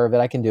take care of it.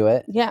 I can do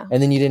it. Yeah.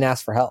 And then you didn't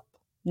ask for help.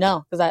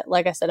 No, because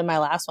like I said in my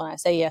last one, I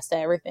say yes to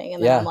everything.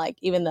 And then I'm like,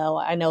 even though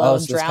I know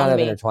it'll drown me. It's kind of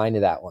intertwined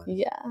to that one.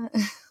 Yeah.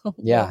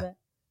 Yeah.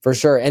 For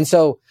sure. And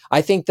so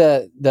I think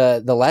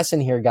the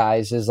lesson here,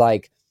 guys, is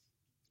like,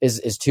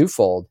 is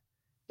twofold.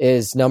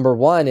 Is number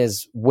one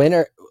is,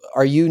 when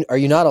are you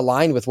not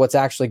aligned with what's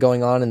actually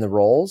going on in the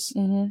roles?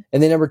 Mm-hmm.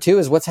 And then number 2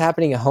 is, what's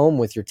happening at home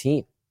with your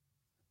team?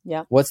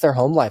 Yeah. What's their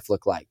home life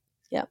look like?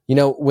 Yeah. You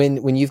know,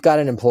 when you've got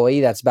an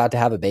employee that's about to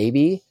have a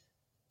baby,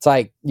 it's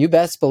like, you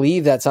best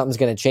believe that something's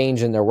going to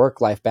change in their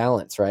work-life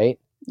balance, right?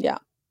 Yeah.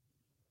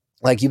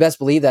 Like, you best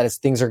believe that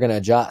things are going to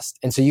adjust.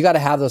 And so you got to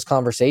have those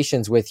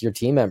conversations with your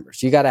team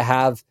members. You got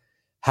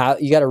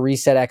to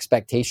reset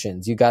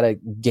expectations. You got to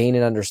gain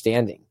an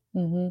understanding.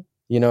 Mm-hmm.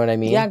 You know what I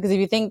mean? Yeah, because if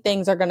you think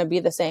things are going to be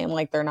the same,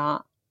 like they're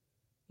not,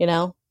 you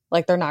know,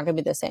 like they're not going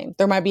to be the same.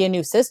 There might be a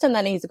new system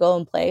that needs to go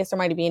in place. There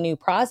might be a new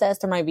process.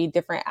 There might be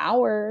different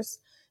hours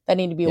that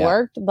need to be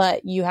worked,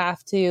 but you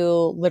have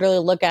to literally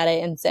look at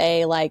it and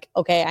say like,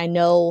 okay, I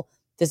know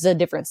this is a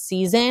different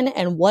season,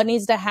 and what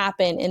needs to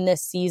happen in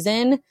this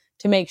season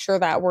to make sure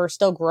that we're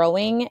still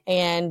growing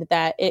and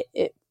that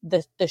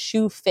the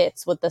shoe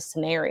fits with the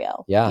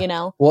scenario. Yeah. You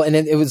know? Well, and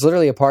it was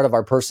literally a part of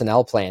our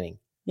personnel planning.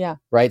 Yeah.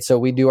 Right. So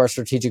we do our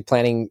strategic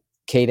planning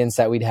cadence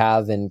that we'd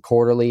have in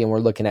quarterly, and we're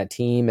looking at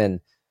team, and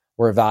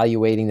we're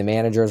evaluating the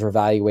managers, we're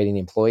evaluating the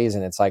employees.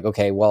 And it's like,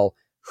 okay, well,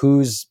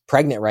 who's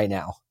pregnant right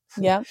now?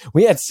 Yeah.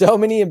 We had so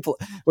many, it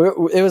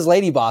was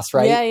Lady Boss,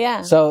 right? Yeah.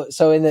 Yeah. So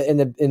in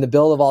the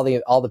bill of all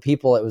the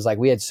people, it was like,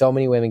 we had so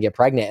many women get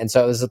pregnant. And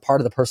so it was a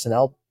part of the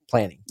personnel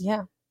planning.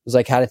 Yeah. It was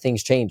like, how did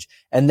things change?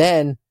 And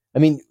then, I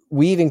mean,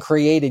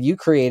 you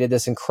created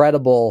this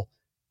incredible,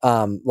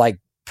 like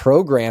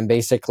program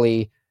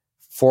basically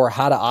for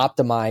how to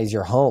optimize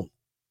your home.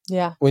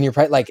 Yeah. When you're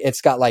like, it's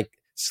got like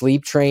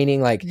sleep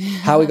training, like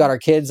how we got our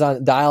kids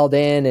dialed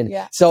in.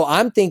 And so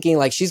I'm thinking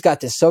like, she's got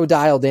this so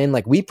dialed in,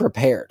 like we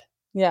prepared.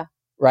 Yeah.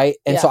 Right.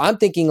 And so I'm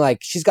thinking like,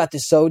 she's got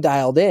this so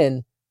dialed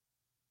in.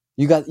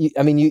 You had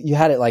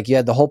it like, you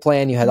had the whole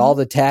plan, you had all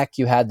the tech,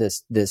 you had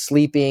the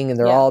sleeping, and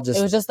they're all just,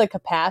 it was just the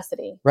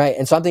capacity. Right.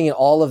 And so I'm thinking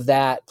all of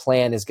that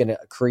plan is going to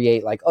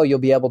create like, oh, you'll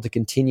be able to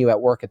continue at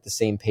work at the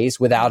same pace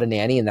without a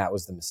nanny. And that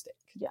was the mistake.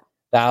 Yeah.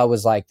 That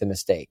was like the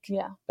mistake.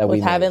 Yeah. That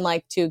with having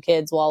like 2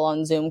 kids while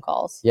on Zoom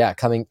calls. Yeah.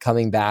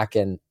 Coming back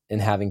and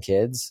having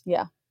kids.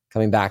 Yeah.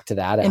 Coming back to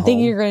that. And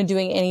thinking you're going to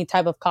doing any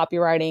type of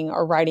copywriting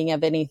or writing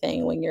of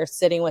anything when you're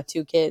sitting with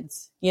 2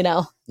 kids, you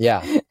know?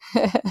 Yeah.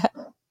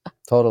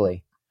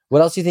 Totally.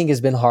 What else do you think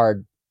has been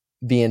hard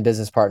being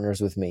business partners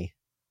with me?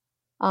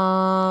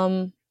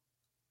 I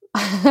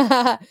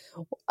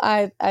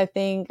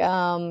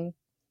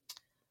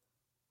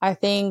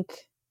think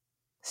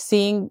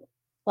seeing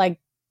like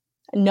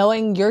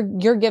knowing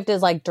your gift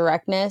is like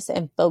directness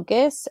and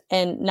focus,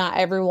 and not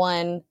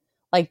everyone,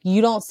 like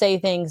you don't say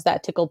things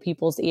that tickle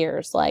people's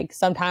ears. Like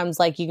sometimes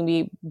like you can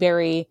be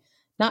very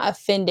not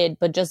offended,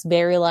 but just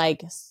very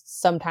like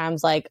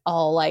sometimes like,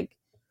 oh, like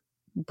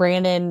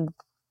Brandon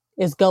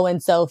is going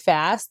so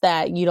fast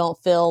that you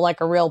don't feel like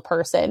a real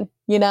person,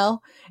 you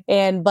know?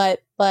 And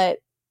but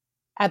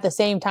at the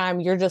same time,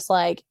 you're just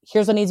like,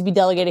 here's what needs to be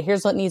delegated.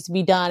 Here's what needs to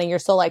be done. And you're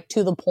so like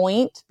to the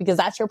point because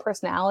that's your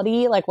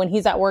personality. Like when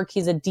he's at work,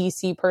 he's a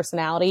DC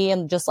personality.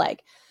 And just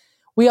like,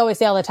 we always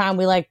say all the time,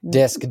 we like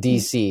disc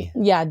DC.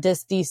 Yeah.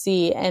 Disc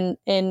DC.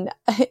 And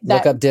that,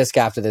 look up disc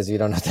after this. If you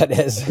don't know what that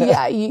is.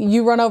 Yeah.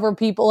 You run over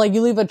people, like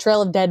you leave a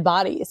trail of dead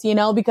bodies, you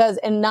know, because,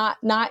 and not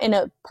in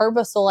a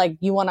purposeful, like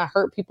you want to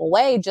hurt people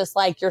way, just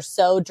like you're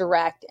so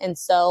direct and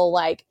so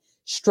like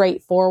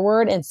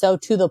straightforward and so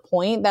to the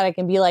point that it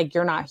can be like,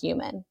 you're not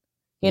human,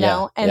 you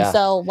know? And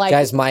so like,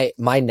 guys,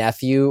 my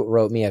nephew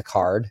wrote me a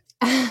card.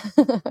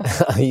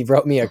 He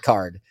wrote me a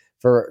card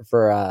for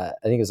I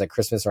think it was like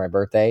Christmas or my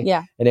birthday.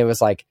 Yeah. And it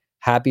was like,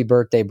 happy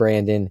birthday,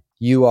 Brandon.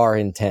 You are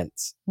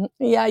intense.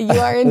 Yeah. You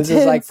are intense. This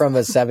is like from a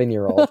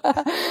 7-year-old.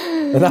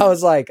 And I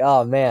was like,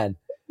 oh man.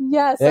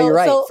 Yeah. So, you're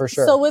right, for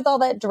sure. So with all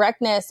that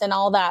directness and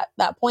all that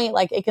point,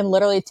 like it can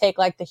literally take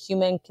like the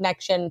human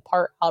connection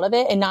part out of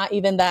it. And not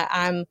even that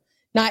I'm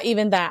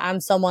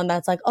someone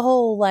that's like,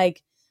 oh,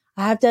 like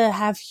I have to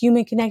have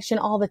human connection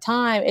all the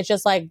time. It's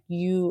just like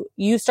you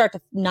start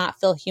to not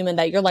feel human,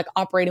 that you're like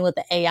operating with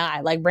the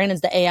AI. Like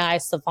Brandon's the AI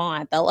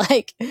savant that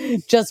like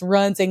just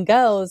runs and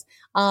goes.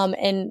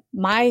 And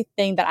my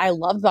thing that I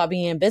loved about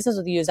being in business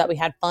with you is that we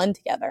had fun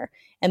together.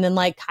 And then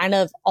like kind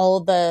of all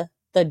the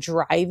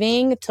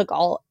driving took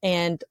all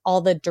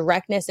the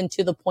directness and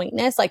to the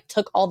pointness, like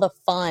took all the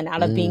fun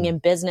out of being in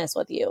business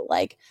with you.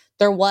 Like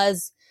there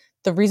was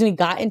the reason we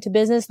got into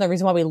business and the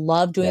reason why we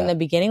loved doing it in the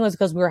beginning was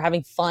because we were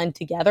having fun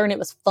together and it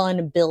was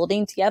fun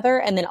building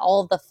together. And then all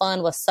of the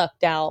fun was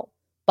sucked out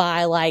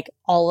by like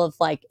all of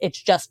like,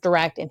 it's just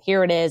direct and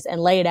here it is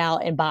and lay it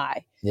out and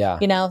buy. Yeah.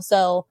 You know,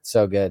 so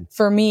good.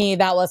 For me,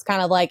 that was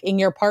kind of like in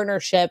your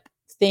partnership,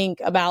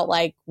 think about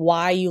like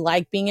why you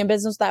like being in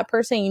business with that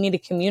person. You need to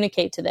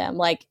communicate to them.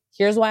 Like,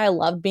 here's why I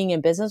love being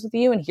in business with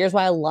you. And here's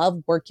why I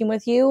love working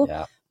with you.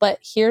 Yeah. But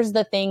here's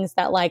the things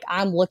that like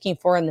I'm looking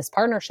for in this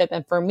partnership.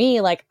 And for me,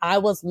 like I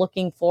was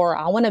looking for,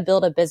 I want to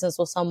build a business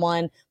with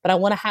someone, but I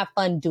want to have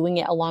fun doing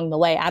it along the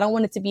way. I don't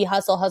want it to be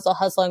hustle, hustle,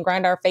 hustle and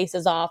grind our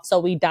faces off so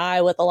we die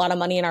with a lot of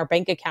money in our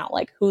bank account.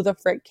 Like who the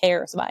frick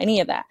cares about any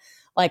of that?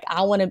 Like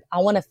I want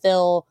to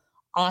feel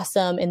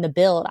awesome in the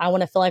build. I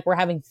want to feel like we're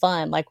having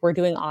fun, like we're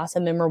doing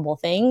awesome, memorable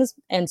things.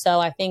 And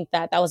so I think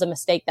that was a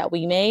mistake that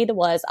we made,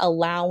 was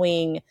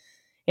allowing,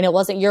 and it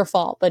wasn't your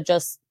fault, but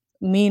just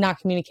me not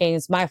communicating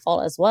is my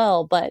fault as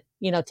well. But,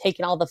 you know,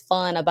 taking all the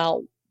fun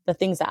about the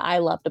things that I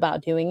loved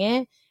about doing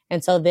it.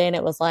 And so then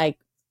it was like,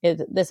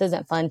 this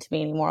isn't fun to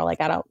me anymore.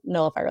 Like, I don't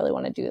know if I really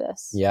want to do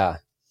this. Yeah,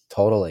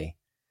 totally.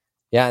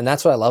 Yeah. And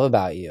that's what I love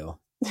about you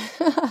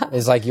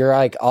is like, you're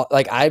like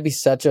I'd be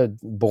such a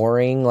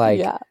boring,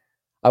 like,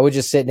 I would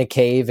just sit in a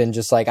cave and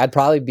just like, I'd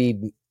probably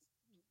be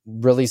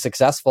really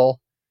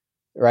successful.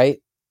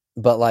 Right.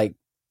 But like,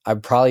 I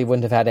probably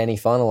wouldn't have had any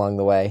fun along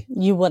the way.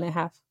 You wouldn't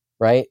have.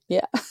 Right.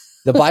 Yeah.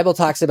 The Bible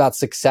talks about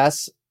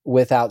success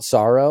without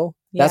sorrow.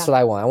 That's what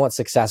I want. I want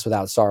success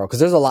without sorrow. Because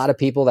there's a lot of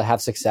people that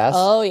have success.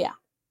 Oh, yeah.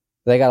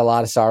 They got a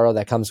lot of sorrow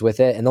that comes with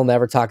it, and they'll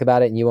never talk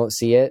about it, and you won't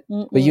see it.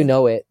 But you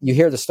know it. You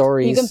hear the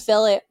stories. You can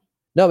feel it.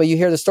 No, but you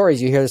hear the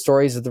stories. You hear the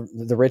stories of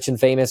the rich and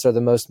famous are the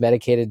most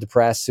medicated,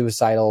 depressed,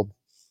 suicidal.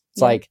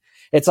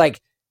 It's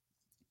like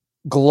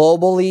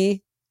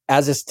globally,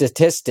 as a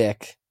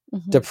statistic,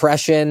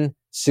 depression,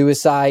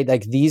 suicide,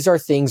 like these are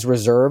things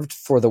reserved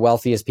for the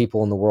wealthiest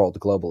people in the world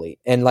globally.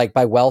 And like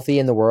by wealthy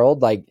in the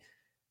world, like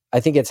I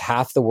think it's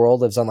half the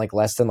world lives on like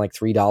less than like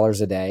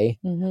 $3 a day.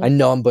 I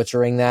know I'm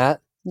butchering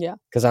that. Yeah.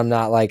 Cause I'm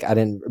not like,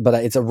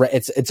 but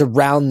it's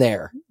around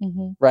there.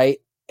 Right.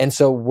 And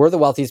so we're the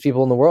wealthiest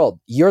people in the world.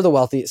 You're some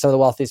of the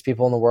wealthiest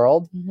people in the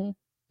world. And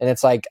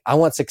it's like, I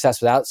want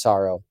success without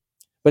sorrow.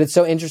 But it's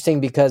so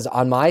interesting because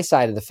on my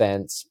side of the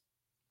fence,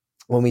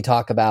 when we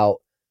talk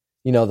about,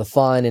 you know, the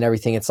fun and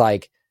everything, it's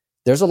like,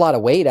 there's a lot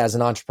of weight as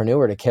an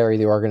entrepreneur to carry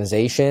the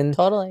organization.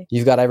 Totally.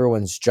 You've got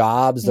everyone's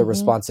jobs, their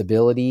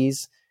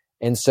responsibilities.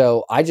 And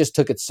so I just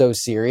took it so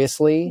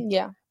seriously.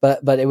 Yeah.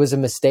 But it was a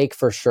mistake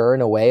for sure,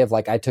 in a way of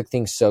like, I took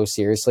things so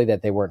seriously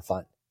that they weren't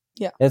fun.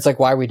 Yeah. And it's like,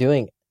 why are we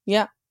doing it?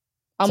 Yeah.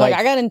 I'm like,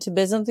 I got into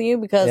business with you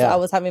because I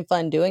was having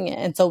fun doing it.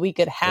 And so we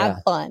could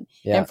have fun.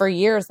 Yeah. And for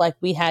years, like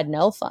we had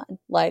no fun.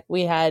 Like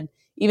we had,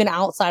 even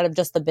outside of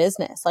just the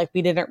business, like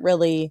we didn't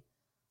really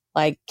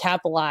like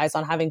capitalize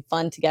on having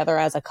fun together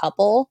as a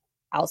couple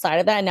outside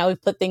of that. And now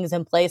we've put things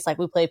in place. Like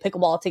we play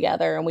pickleball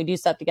together and we do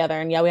stuff together.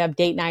 And we have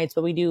date nights,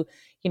 but we do,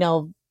 you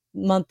know,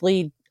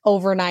 monthly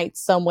overnights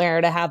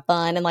somewhere to have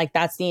fun. And like,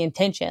 that's the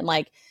intention.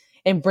 Like,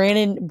 and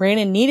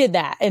Brandon needed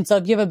that. And so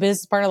if you have a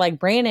business partner like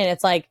Brandon,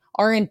 it's like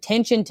our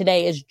intention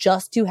today is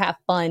just to have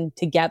fun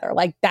together.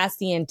 Like that's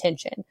the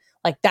intention.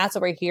 Like that's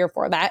what we're here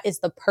for. That is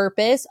the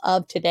purpose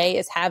of today,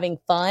 is having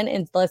fun.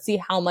 And let's see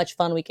how much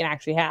fun we can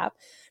actually have.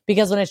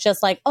 Because when it's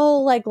just like, oh,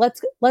 like,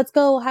 let's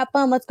go have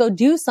fun. Let's go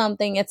do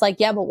something. It's like,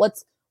 yeah, but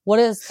what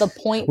is the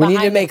point? We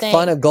need to make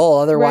fun of goal.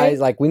 Otherwise,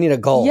 like we need a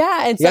goal.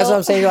 Yeah. And you guys know what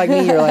I'm saying? You're like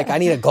me. You're like, I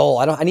need a goal.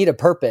 I need a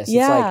purpose.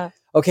 Yeah. It's like,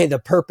 okay, the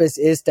purpose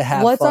is to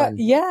have fun.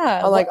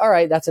 I'm like, all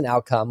right, that's an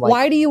outcome. Like,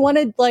 why do you want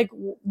to, like,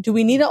 do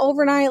we need it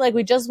overnight? Like,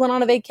 we just went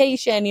on a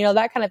vacation, you know,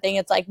 that kind of thing.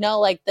 It's like, no,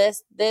 like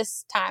this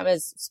time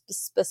is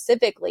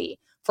specifically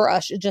for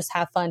us to just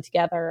have fun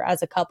together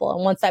as a couple.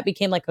 And once that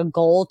became like a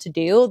goal to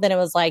do, then it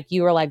was like,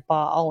 you were like,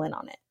 all in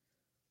on it.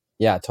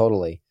 Yeah,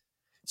 totally.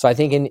 So I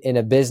think in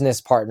a business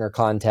partner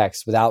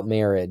context without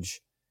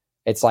marriage,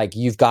 it's like,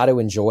 you've got to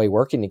enjoy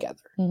working together.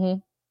 Mm-hmm.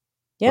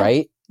 Yeah.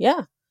 Right?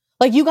 Yeah.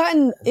 Like, you got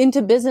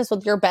into business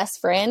with your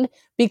best friend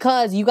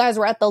because you guys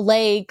were at the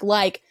lake,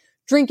 like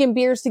drinking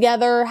beers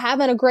together,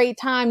 having a great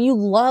time. You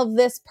love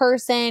this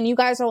person. You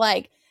guys are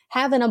like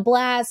having a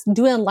blast,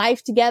 doing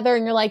life together.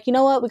 And you're like, you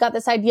know what? We got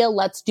this idea.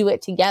 Let's do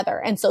it together.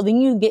 And so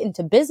then you get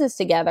into business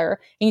together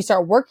and you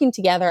start working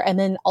together. And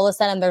then all of a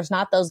sudden there's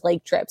not those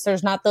lake trips.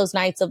 There's not those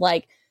nights of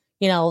like,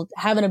 you know,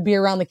 having a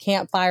beer around the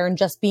campfire and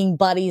just being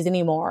buddies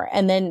anymore.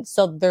 And then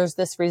so there's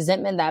this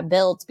resentment that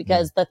builds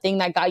because the thing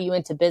that got you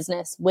into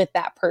business with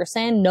that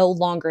person no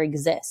longer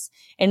exists.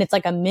 And it's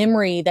like a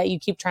memory that you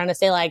keep trying to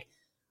say like,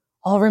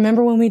 oh,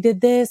 remember when we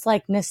did this?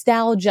 Like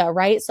nostalgia,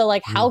 right? So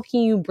like, how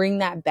can you bring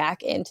that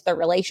back into the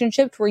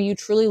relationship to where you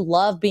truly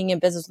love being in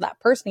business with that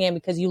person again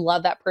because you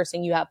love that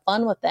person, you have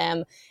fun with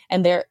them,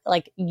 and they're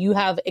like, you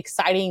have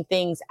exciting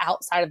things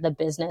outside of the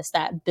business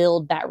that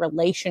build that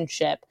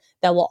relationship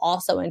that will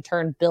also in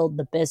turn build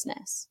the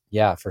business.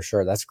 Yeah, for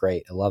sure. That's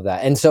great. I love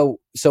that. And so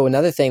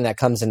another thing that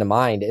comes into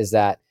mind is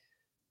that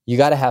you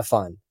got to have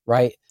fun,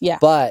 right? Yeah.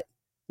 But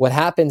what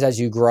happens as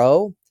you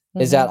grow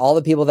is that all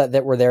the people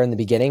that were there in the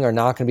beginning are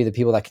not going to be the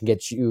people that can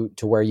get you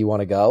to where you want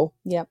to go.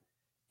 Yep.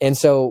 And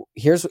so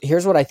here's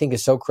what I think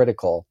is so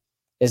critical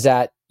is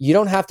that you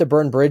don't have to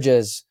burn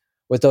bridges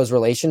with those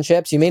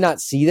relationships. You may not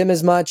see them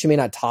as much. You may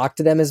not talk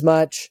to them as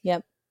much.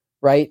 Yep.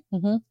 Right.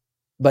 Mm-hmm.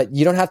 But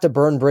you don't have to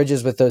burn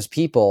bridges with those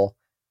people.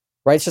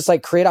 Right. It's just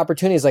like create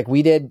opportunities. Like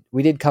we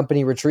did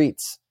company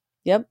retreats.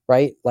 Yep.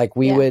 Right. Like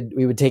we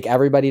would take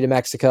everybody to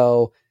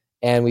Mexico.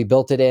 And we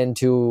built it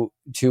into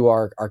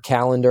our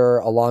calendar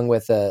along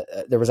with there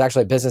was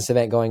actually a business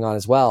event going on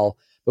as well,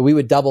 but we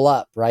would double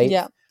up, right?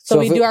 Yeah. So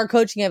we do our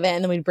coaching event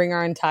and then we'd bring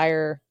our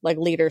entire like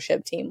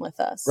leadership team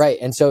with us. Right.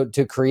 And so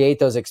to create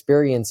those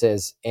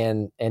experiences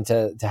and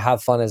to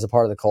have fun as a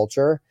part of the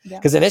culture.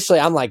 Because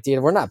initially I'm like,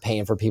 dude, we're not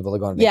paying for people to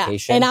go on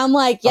vacation. And I'm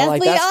like, yes,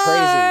 we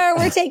are.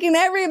 We're taking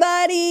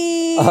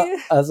everybody.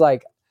 I was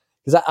like,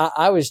 because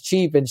I was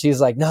cheap and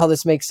she's like, no,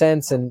 this makes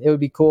sense and it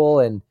would be cool.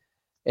 And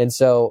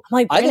so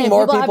like, I think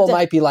more people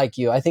might be like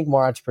you. I think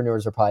more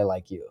entrepreneurs are probably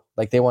like you.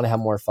 Like they want to have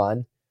more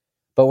fun.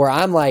 But where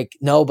I'm like,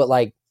 no, but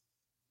like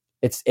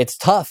it's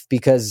tough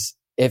because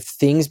if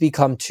things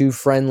become too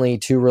friendly,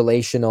 too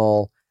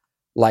relational,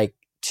 like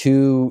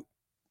too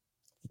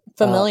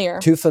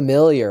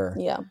familiar.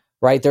 Yeah.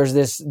 Right. There's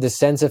this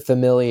sense of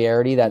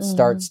familiarity that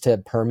starts to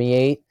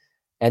permeate.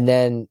 And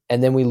then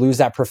we lose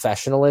that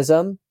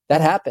professionalism. That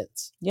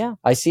happens. Yeah.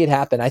 I see it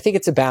happen. I think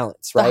it's a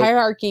balance, right? The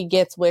hierarchy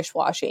gets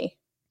wish-washy.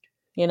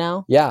 You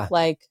know? Yeah.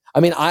 Like,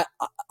 I mean,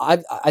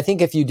 I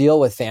think if you deal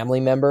with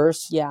family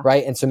members,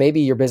 right? And so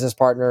maybe your business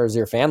partner is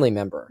your family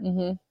member,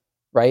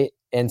 right?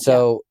 And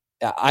so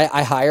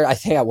I hired, I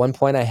think at one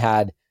point I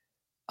had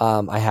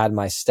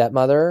my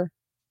stepmother,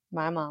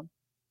 my mom,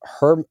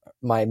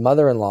 my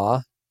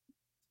mother-in-law,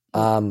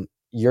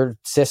 your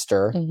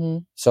sister.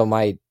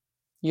 So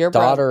your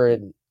daughter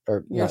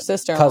or your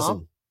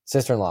sister-in-law.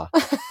 Sister-in-law.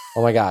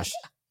 Oh my gosh.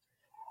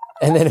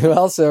 And then who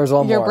else? There was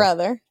one more. Your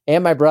brother.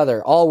 And my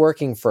brother, all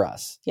working for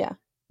us. Yeah.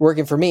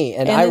 Working for me.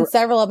 And then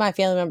several of my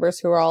family members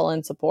who are all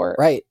in support.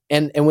 Right.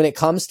 And when it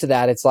comes to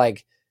that, it's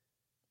like,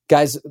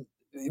 guys,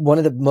 one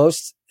of the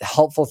most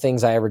helpful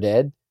things I ever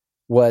did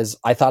was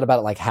I thought about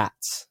it like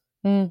hats.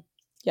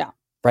 Yeah.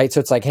 Right.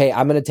 So it's like, hey,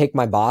 I'm going to take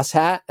my boss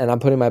hat and I'm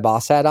putting my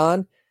boss hat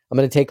on.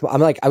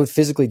 I would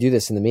physically do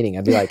this in the meeting.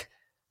 I'd be like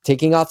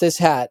taking off this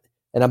hat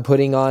and I'm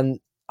putting on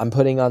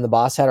the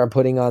boss hat, or I'm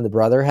putting on the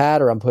brother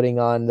hat, or I'm putting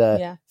on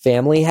the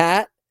family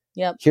hat.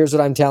 Yep. Here's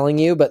what I'm telling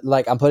you, but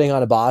like I'm putting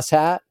on a boss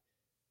hat.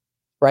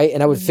 Right.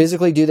 And I would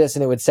physically do this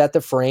and it would set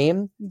the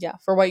frame. Yeah.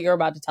 For what you're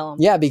about to tell them.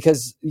 Yeah.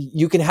 Because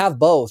you can have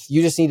both.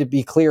 You just need to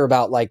be clear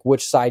about like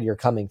which side you're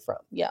coming from.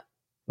 Yeah.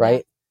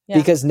 Right. Yeah.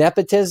 Because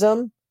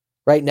nepotism,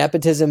 right.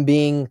 Nepotism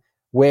being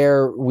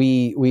where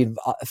we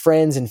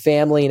friends and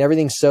family and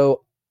everything's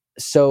so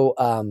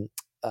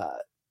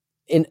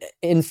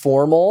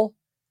informal.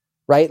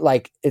 Right?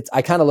 Like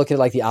I kind of look at it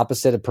like the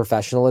opposite of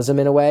professionalism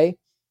in a way.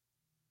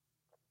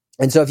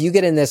 And so if you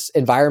get in this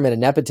environment of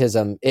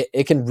nepotism,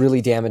 it can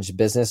really damage the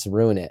business and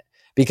ruin it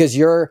because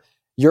you're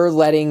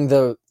letting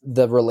the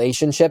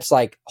relationships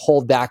like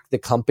hold back the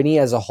company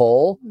as a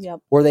whole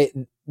where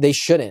they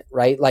shouldn't,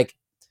 right? Like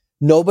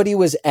nobody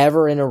was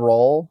ever in a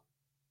role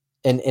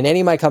in any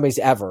of my companies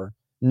ever.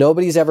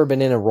 Nobody's ever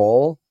been in a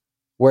role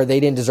where they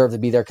didn't deserve to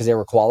be there because they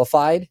were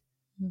qualified.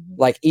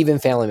 Like even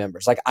family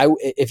members, like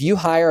if you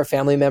hire a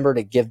family member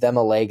to give them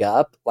a leg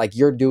up, like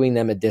you're doing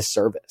them a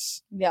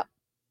disservice. Yeah.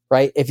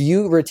 Right. If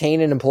you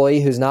retain an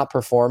employee who's not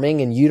performing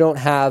and you don't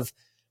have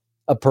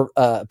a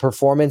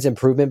performance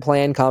improvement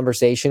plan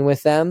conversation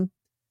with them,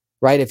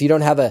 right? If you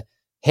don't have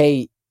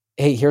hey,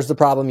 here's the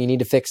problem. You need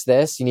to fix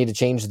this. You need to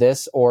change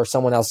this, or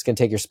someone else can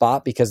take your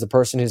spot because the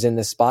person who's in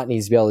this spot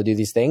needs to be able to do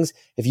these things.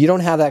 If you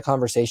don't have that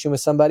conversation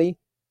with somebody,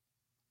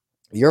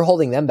 you're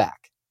holding them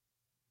back,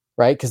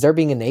 right? Because they're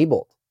being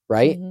enabled,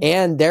 right? Mm-hmm.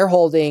 And they're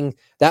holding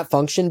that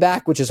function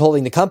back, which is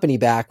holding the company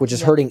back, which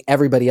is hurting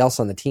everybody else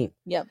on the team.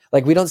 Yep.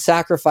 Like, we don't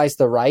sacrifice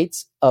the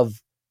rights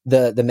of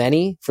the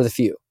many for the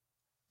few,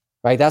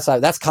 right?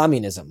 That's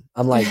communism.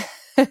 I'm like,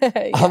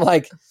 I'm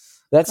like,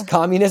 that's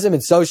communism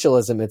and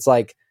socialism. It's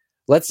like,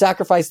 let's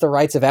sacrifice the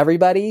rights of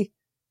everybody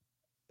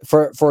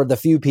for the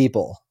few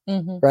people,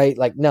 right?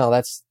 Like, no,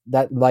 like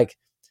the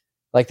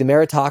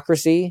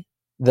meritocracy,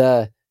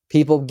 the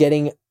people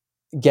getting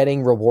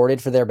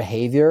rewarded for their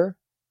behavior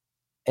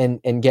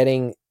and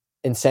getting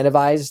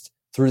incentivized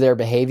through their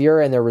behavior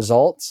and their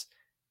results.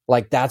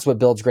 Like, that's what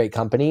builds great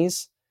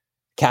companies.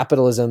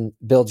 Capitalism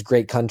builds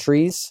great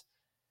countries.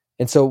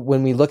 And so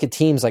when we look at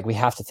teams, like, we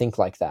have to think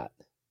like that.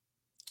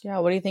 Yeah.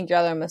 What do you think your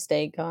other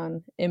mistake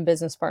in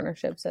business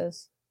partnerships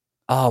is?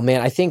 Oh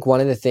man, I think one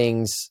of the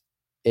things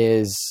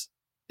is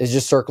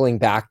just circling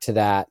back to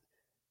that,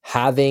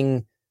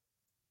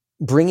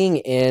 bringing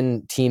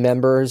in team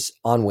members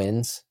on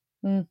wins,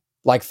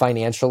 like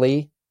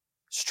financially,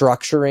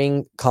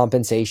 structuring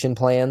compensation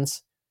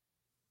plans.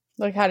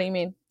 Like, how do you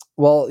mean?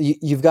 Well,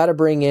 you've got to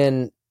bring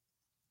in,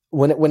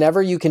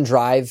 whenever you can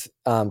drive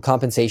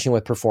compensation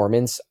with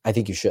performance, I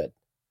think you should,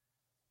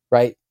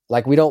 right?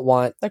 Like, we don't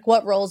want... Like,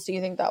 what roles do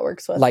you think that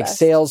works with? Like best?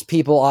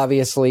 Salespeople,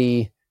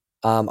 obviously.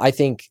 I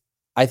think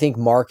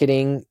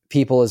marketing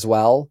people as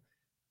well.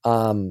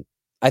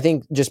 I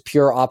think just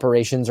pure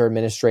operations or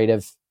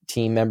administrative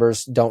team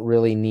members don't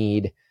really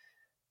need,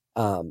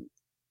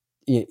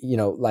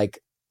 like,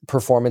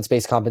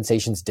 performance-based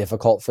compensation is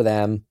difficult for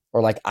them,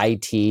 or like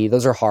IT.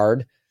 Those are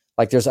hard.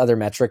 Like, there's other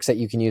metrics that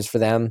you can use for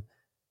them.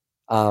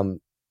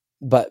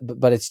 But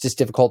it's just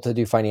difficult to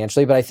do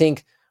financially. But I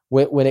think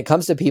when it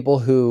comes to people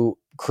who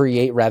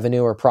create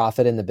revenue or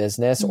profit in the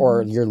business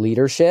or your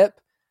leadership,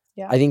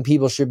 I think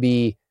people should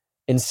be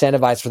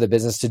incentivized for the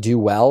business to do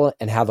well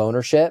and have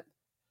ownership,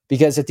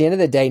 because at the end of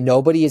the day,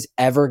 nobody is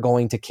ever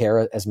going to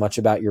care as much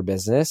about your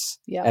business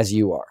as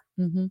you are.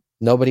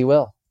 Nobody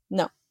will.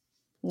 No,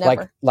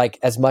 never. Like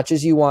as much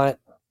as you want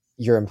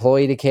your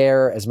employee to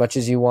care, as much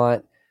as you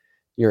want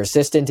your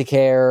assistant to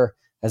care,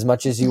 as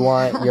much as you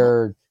want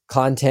your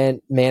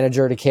content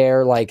manager to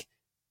care, like,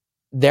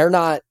 they're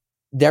not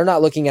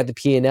looking at the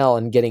P&L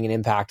and getting an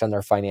impact on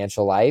their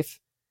financial life.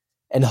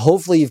 And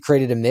hopefully you've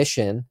created a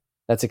mission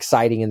that's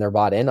exciting and they're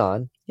bought in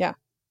on. Yeah.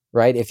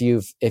 Right. If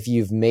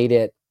you've made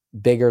it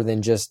bigger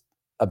than just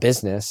a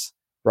business,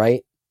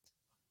 right?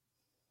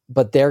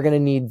 But they're going to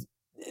need,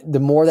 the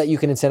more that you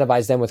can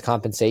incentivize them with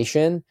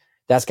compensation,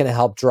 that's going to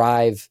help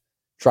drive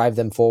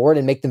them forward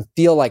and make them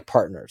feel like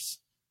partners.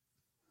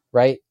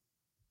 Right.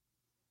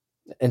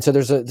 And so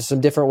there's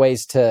some different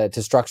ways to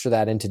structure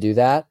that and to do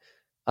that.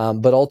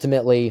 But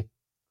ultimately,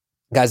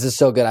 guys, this is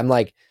so good.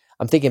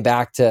 I'm thinking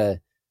back to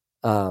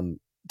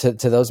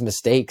those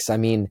mistakes. I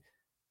mean,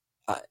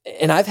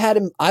 and I've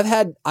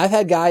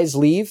had guys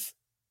leave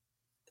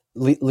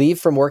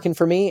from working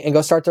for me and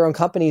go start their own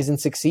companies and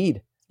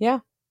succeed. Yeah.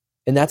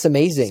 And that's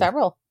amazing.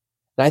 Several.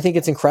 And I think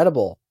it's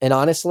incredible. And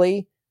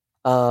honestly,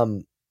 I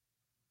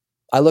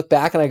look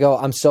back and I go,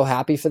 I'm so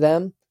happy for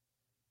them.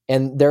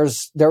 And there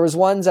was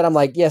ones that I'm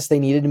like, yes, they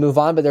needed to move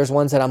on, but there's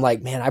ones that I'm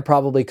like, man, I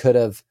could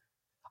have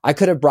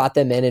brought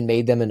them in and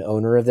made them an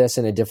owner of this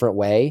in a different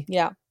way.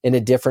 Yeah. In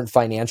a different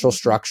financial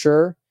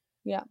structure.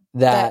 Yeah.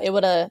 That they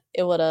would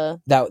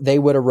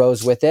have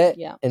rose with it.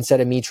 Yeah.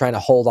 Instead of me trying to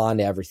hold on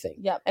to everything.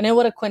 Yeah. And it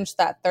would have quenched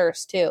that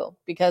thirst too,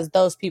 because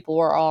those people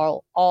were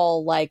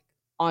all like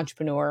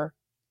entrepreneur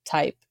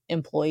type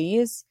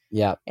employees.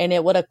 Yeah. And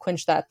it would have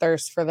quenched that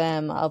thirst for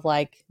them of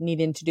like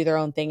needing to do their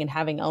own thing and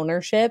having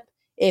ownership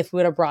if we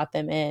would have brought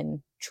them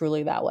in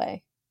truly that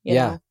way. You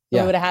know?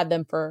 We would have had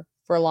them for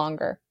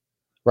longer.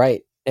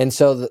 Right. And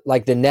so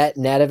the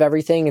net of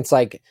everything, it's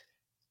like,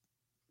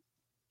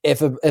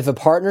 if a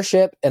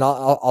partnership, and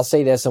I'll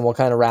say this and we'll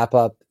kind of wrap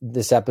up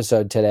this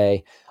episode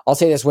today. I'll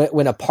say this,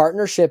 when a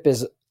partnership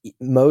is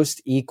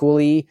most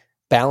equally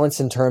balanced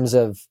in terms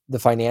of the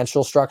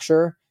financial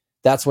structure,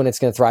 that's when it's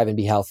going to thrive and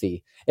be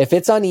healthy. If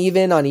it's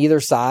uneven on either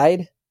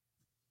side,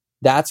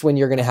 that's when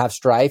you're going to have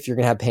strife. You're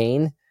going to have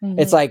pain.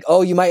 It's like,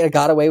 oh, you might have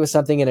got away with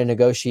something in a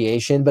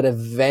negotiation, but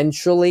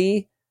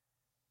eventually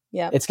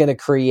it's going to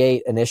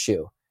create an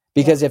issue.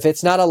 Because if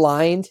it's not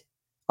aligned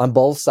on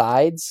both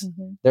sides,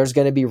 there's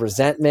going to be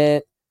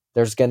resentment.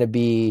 There's going to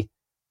be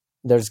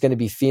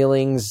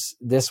feelings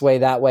this way,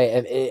 that way.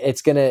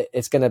 It's going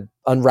to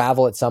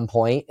unravel at some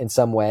point in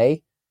some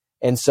way.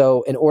 And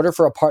so in order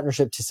for a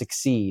partnership to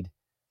succeed,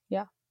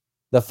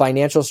 the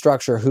financial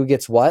structure, who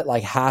gets what,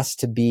 like, has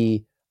to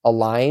be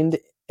aligned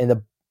in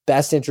the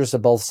best interest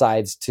of both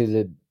sides to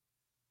the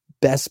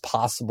best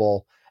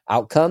possible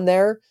outcome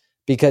there.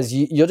 Because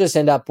you'll just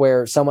end up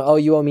where someone, oh,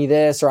 you owe me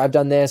this, or I've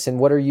done this, and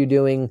what are you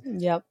doing?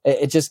 Yep.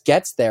 It just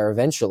gets there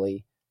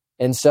eventually.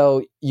 And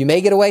so you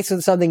may get away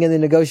with something in the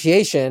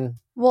negotiation,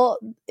 Well,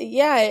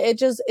 yeah,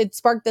 it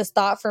sparked this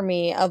thought for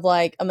me of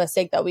like a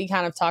mistake that we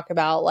kind of talk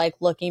about, like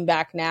looking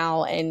back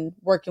now and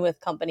working with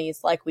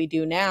companies like we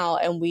do now.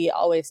 And we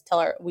always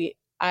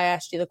I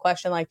asked you the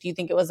question, like, do you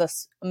think it was a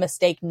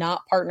mistake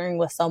not partnering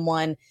with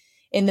someone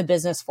in the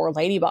business for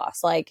Lady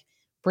Boss? Like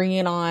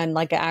bringing on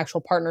like an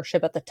actual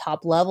partnership at the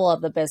top level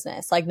of the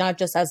business, like not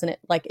just as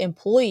like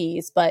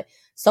employees, but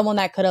someone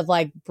that could have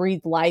like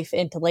breathed life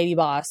into Lady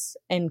Boss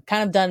and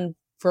kind of done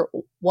for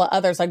what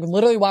others, like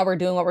literally why we're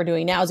doing what we're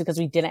doing now is because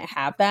we didn't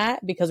have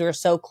that, because we were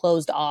so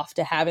closed off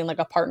to having like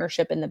a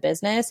partnership in the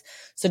business.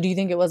 So do you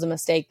think it was a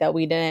mistake that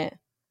we didn't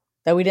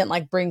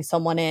like bring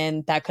someone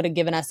in that could have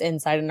given us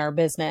insight in our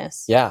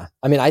business? Yeah.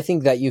 I mean, I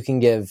think that you can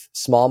give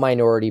small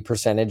minority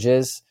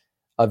percentages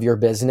of your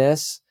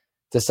business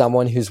to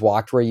someone who's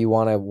walked where you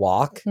want to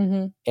walk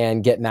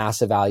and get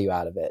massive value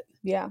out of it.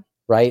 Yeah.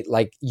 Right?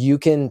 Like you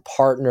can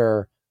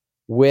partner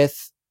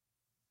with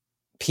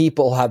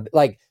people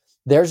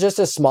there's just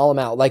a small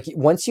amount. Like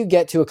once you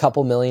get to a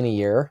couple million a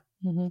year,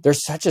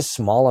 there's such a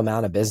small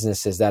amount of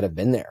businesses that have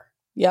been there.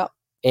 Yeah.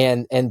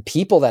 And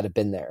people that have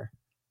been there.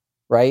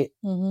 Right.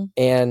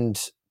 And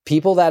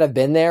people that have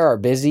been there are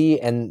busy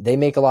and they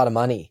make a lot of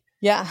money.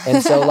 Yeah.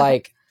 And so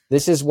like,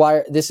 this is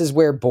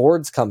where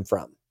boards come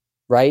from.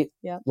 Right.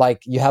 Yeah.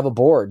 Like you have a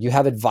board, you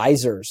have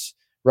advisors,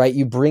 right?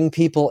 You bring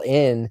people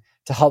in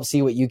to help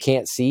see what you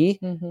can't see,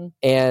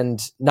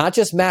 and not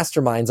just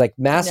masterminds, like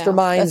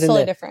masterminds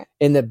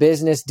in the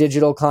business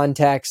digital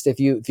context.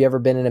 If you ever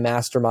been in a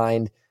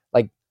mastermind,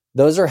 like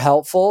those are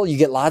helpful. You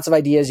get lots of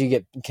ideas, you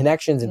get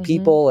connections and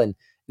people, and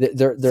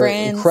they're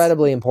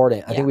incredibly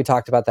important. I think we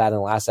talked about that in the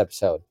last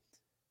episode.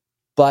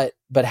 But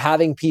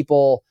having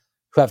people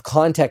who have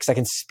context that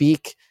can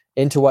speak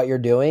into what you're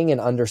doing and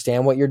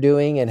understand what you're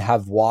doing and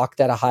have walked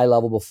at a high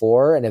level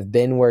before and have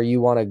been where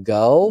you want to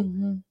go.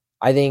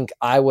 I think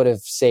I would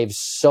have saved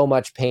so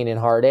much pain and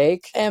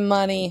heartache. And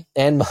money.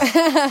 At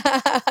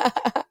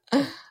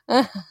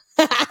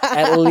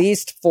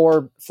least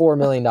 $4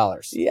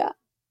 million. Yeah.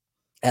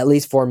 At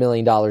least $4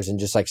 million and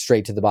just like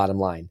straight to the bottom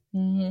line.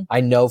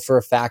 I know for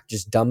a fact,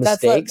 just dumb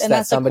mistakes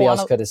that somebody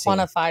else could have seen.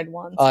 Quantified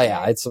ones. Oh yeah.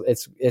 Right?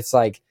 It's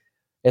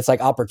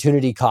like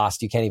opportunity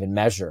cost you can't even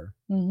measure.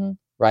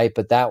 Right.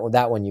 But that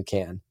one you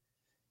can.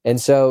 And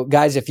so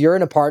guys, if you're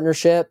in a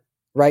partnership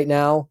right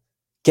now,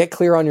 get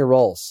clear on your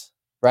roles.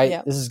 Right.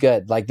 Yep. This is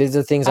good. Like these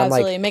are things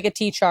Absolutely. I'm like, make a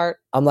T-chart.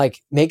 I'm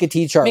like, make a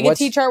T-chart. Make a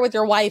T-chart with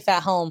your wife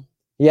at home.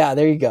 Yeah,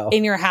 there you go.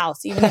 In your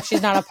house, even if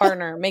she's not a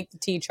partner, make the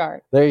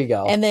T-chart. There you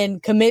go. And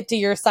then commit to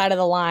your side of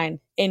the line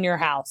in your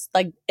house.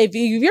 Like if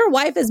your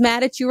wife is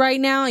mad at you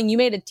right now and you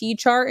made a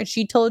T-chart and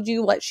she told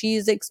you what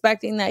she's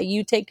expecting that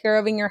you take care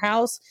of in your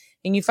house,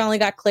 and you finally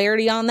got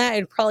clarity on that,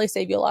 it'd probably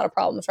save you a lot of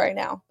problems right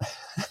now.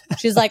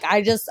 She's like, I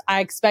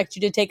expect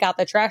you to take out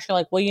the trash. You're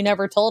like, well, you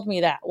never told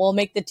me that. Well,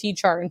 make the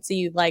T-chart and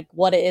see like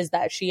what it is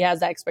that she has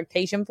that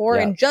expectation for.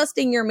 Yeah. And just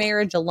in your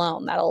marriage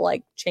alone, that'll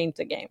like change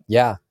the game.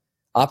 Yeah.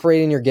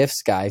 Operate in your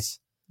gifts, guys.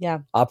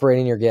 Yeah.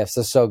 Operating your gifts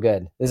is so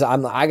good.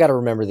 I got to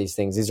remember these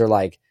things. These are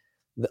like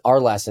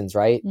our lessons,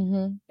 right?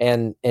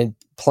 And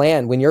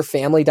plan when your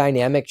family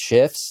dynamic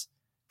shifts,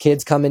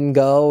 kids come and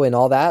go and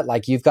all that,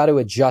 like you've got to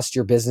adjust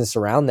your business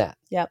around that.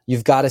 Yeah.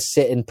 You've got to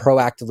sit and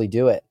proactively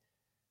do it.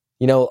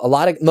 You know,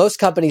 most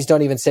companies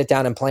don't even sit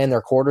down and plan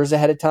their quarters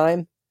ahead of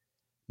time.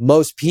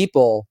 Most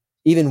people,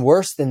 even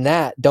worse than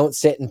that, don't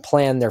sit and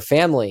plan their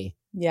family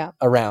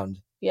around.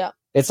 Yeah.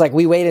 It's like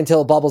we wait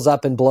until it bubbles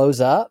up and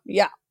blows up.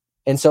 Yeah.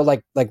 And so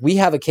like we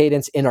have a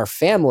cadence in our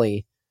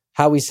family,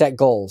 how we set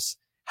goals,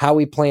 how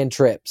we plan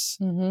trips,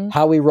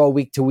 how we roll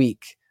week to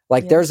week.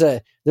 Like there's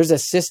a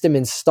system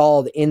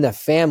installed in the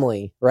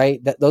family,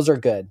 right? Those are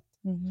good.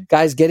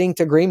 Guys, getting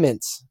to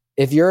agreements.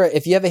 If you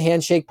have a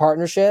handshake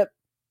partnership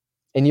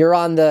and you're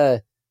on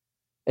the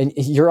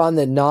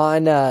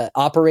non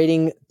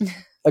operating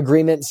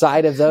agreement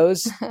side of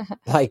those,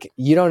 like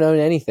you don't own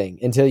anything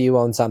until you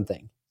own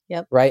something.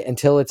 Yep. Right?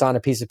 Until it's on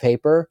a piece of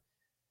paper,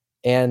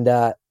 and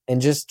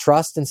just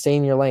trust and stay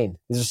in your lane.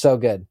 These are so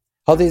good.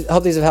 Hope these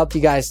have helped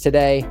you guys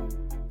today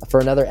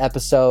for another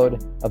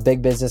episode of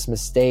Big Business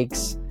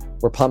Mistakes.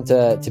 We're pumped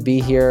to be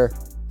here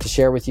to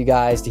share with you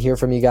guys, to hear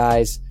from you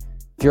guys.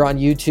 If you're on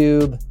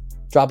YouTube,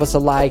 drop us a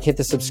like, hit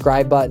the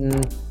subscribe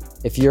button.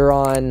 If you're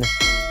on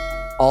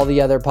all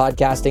the other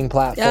podcasting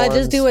platforms,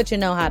 just do what you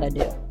know how to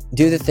do.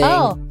 Do the thing.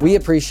 Oh. We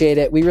appreciate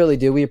it. We really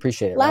do. We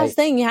appreciate it. Last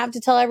thing, you have to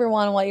tell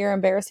everyone what your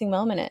embarrassing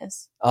moment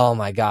is. Oh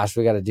my gosh,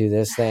 we got to do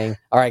this thing.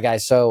 All right,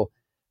 guys. So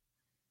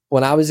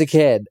when I was a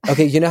kid,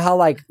 okay, you know how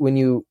like when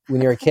you're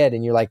a kid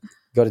and you're like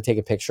go to take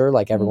a picture,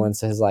 like everyone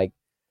says like,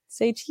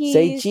 say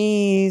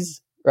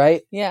cheese,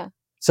 right? Yeah.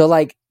 So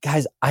like,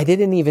 guys, I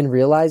didn't even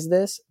realize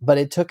this, but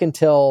it took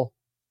until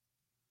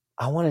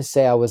I want to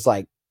say I was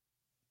like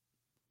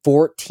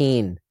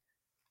 14,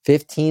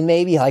 15,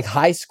 maybe like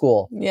high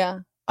school. Yeah.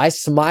 I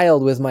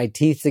smiled with my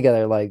teeth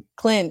together, like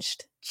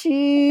clenched.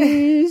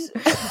 Cheese.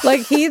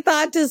 Like he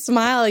thought to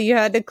smile, you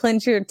had to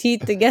clench your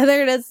teeth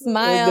together to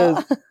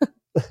smile.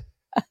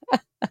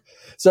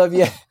 So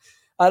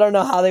I don't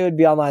know how they would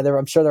be online.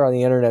 I'm sure they're on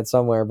the internet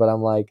somewhere, but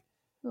I'm like,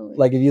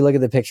 Like if you look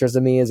at the pictures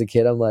of me as a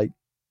kid, I'm like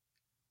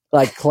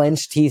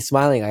clenched teeth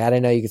smiling. Like I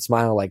didn't know you could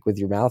smile like with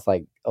your mouth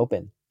like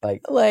open.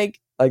 Like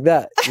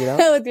that, you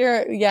know? With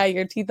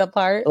your teeth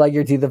apart. Like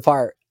your teeth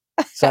apart.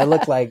 So I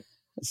looked like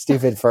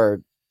stupid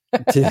for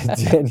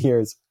 10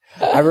 years.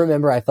 I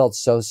remember I felt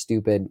so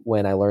stupid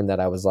when I learned that.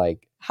 I was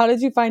like, how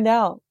did you find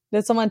out?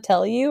 Did someone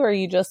tell you, or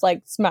you just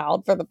like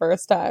smiled for the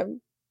first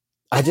time?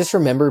 I just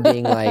remember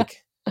being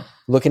like,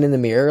 looking in the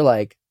mirror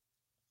like,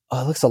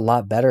 oh, it looks a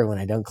lot better when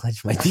I don't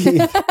clench my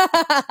teeth.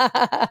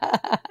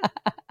 I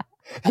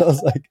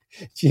was like,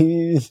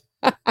 geez.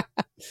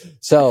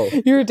 So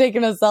you were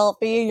taking a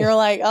selfie and you're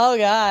like, oh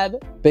God.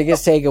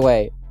 Biggest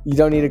takeaway. You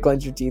don't need to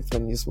clench your teeth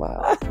when you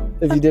smile.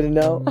 If you didn't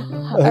know.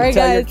 All right,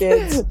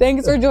 guys.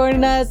 Thanks for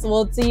joining us.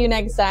 We'll see you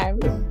next time.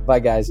 Bye,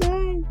 guys.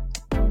 Bye.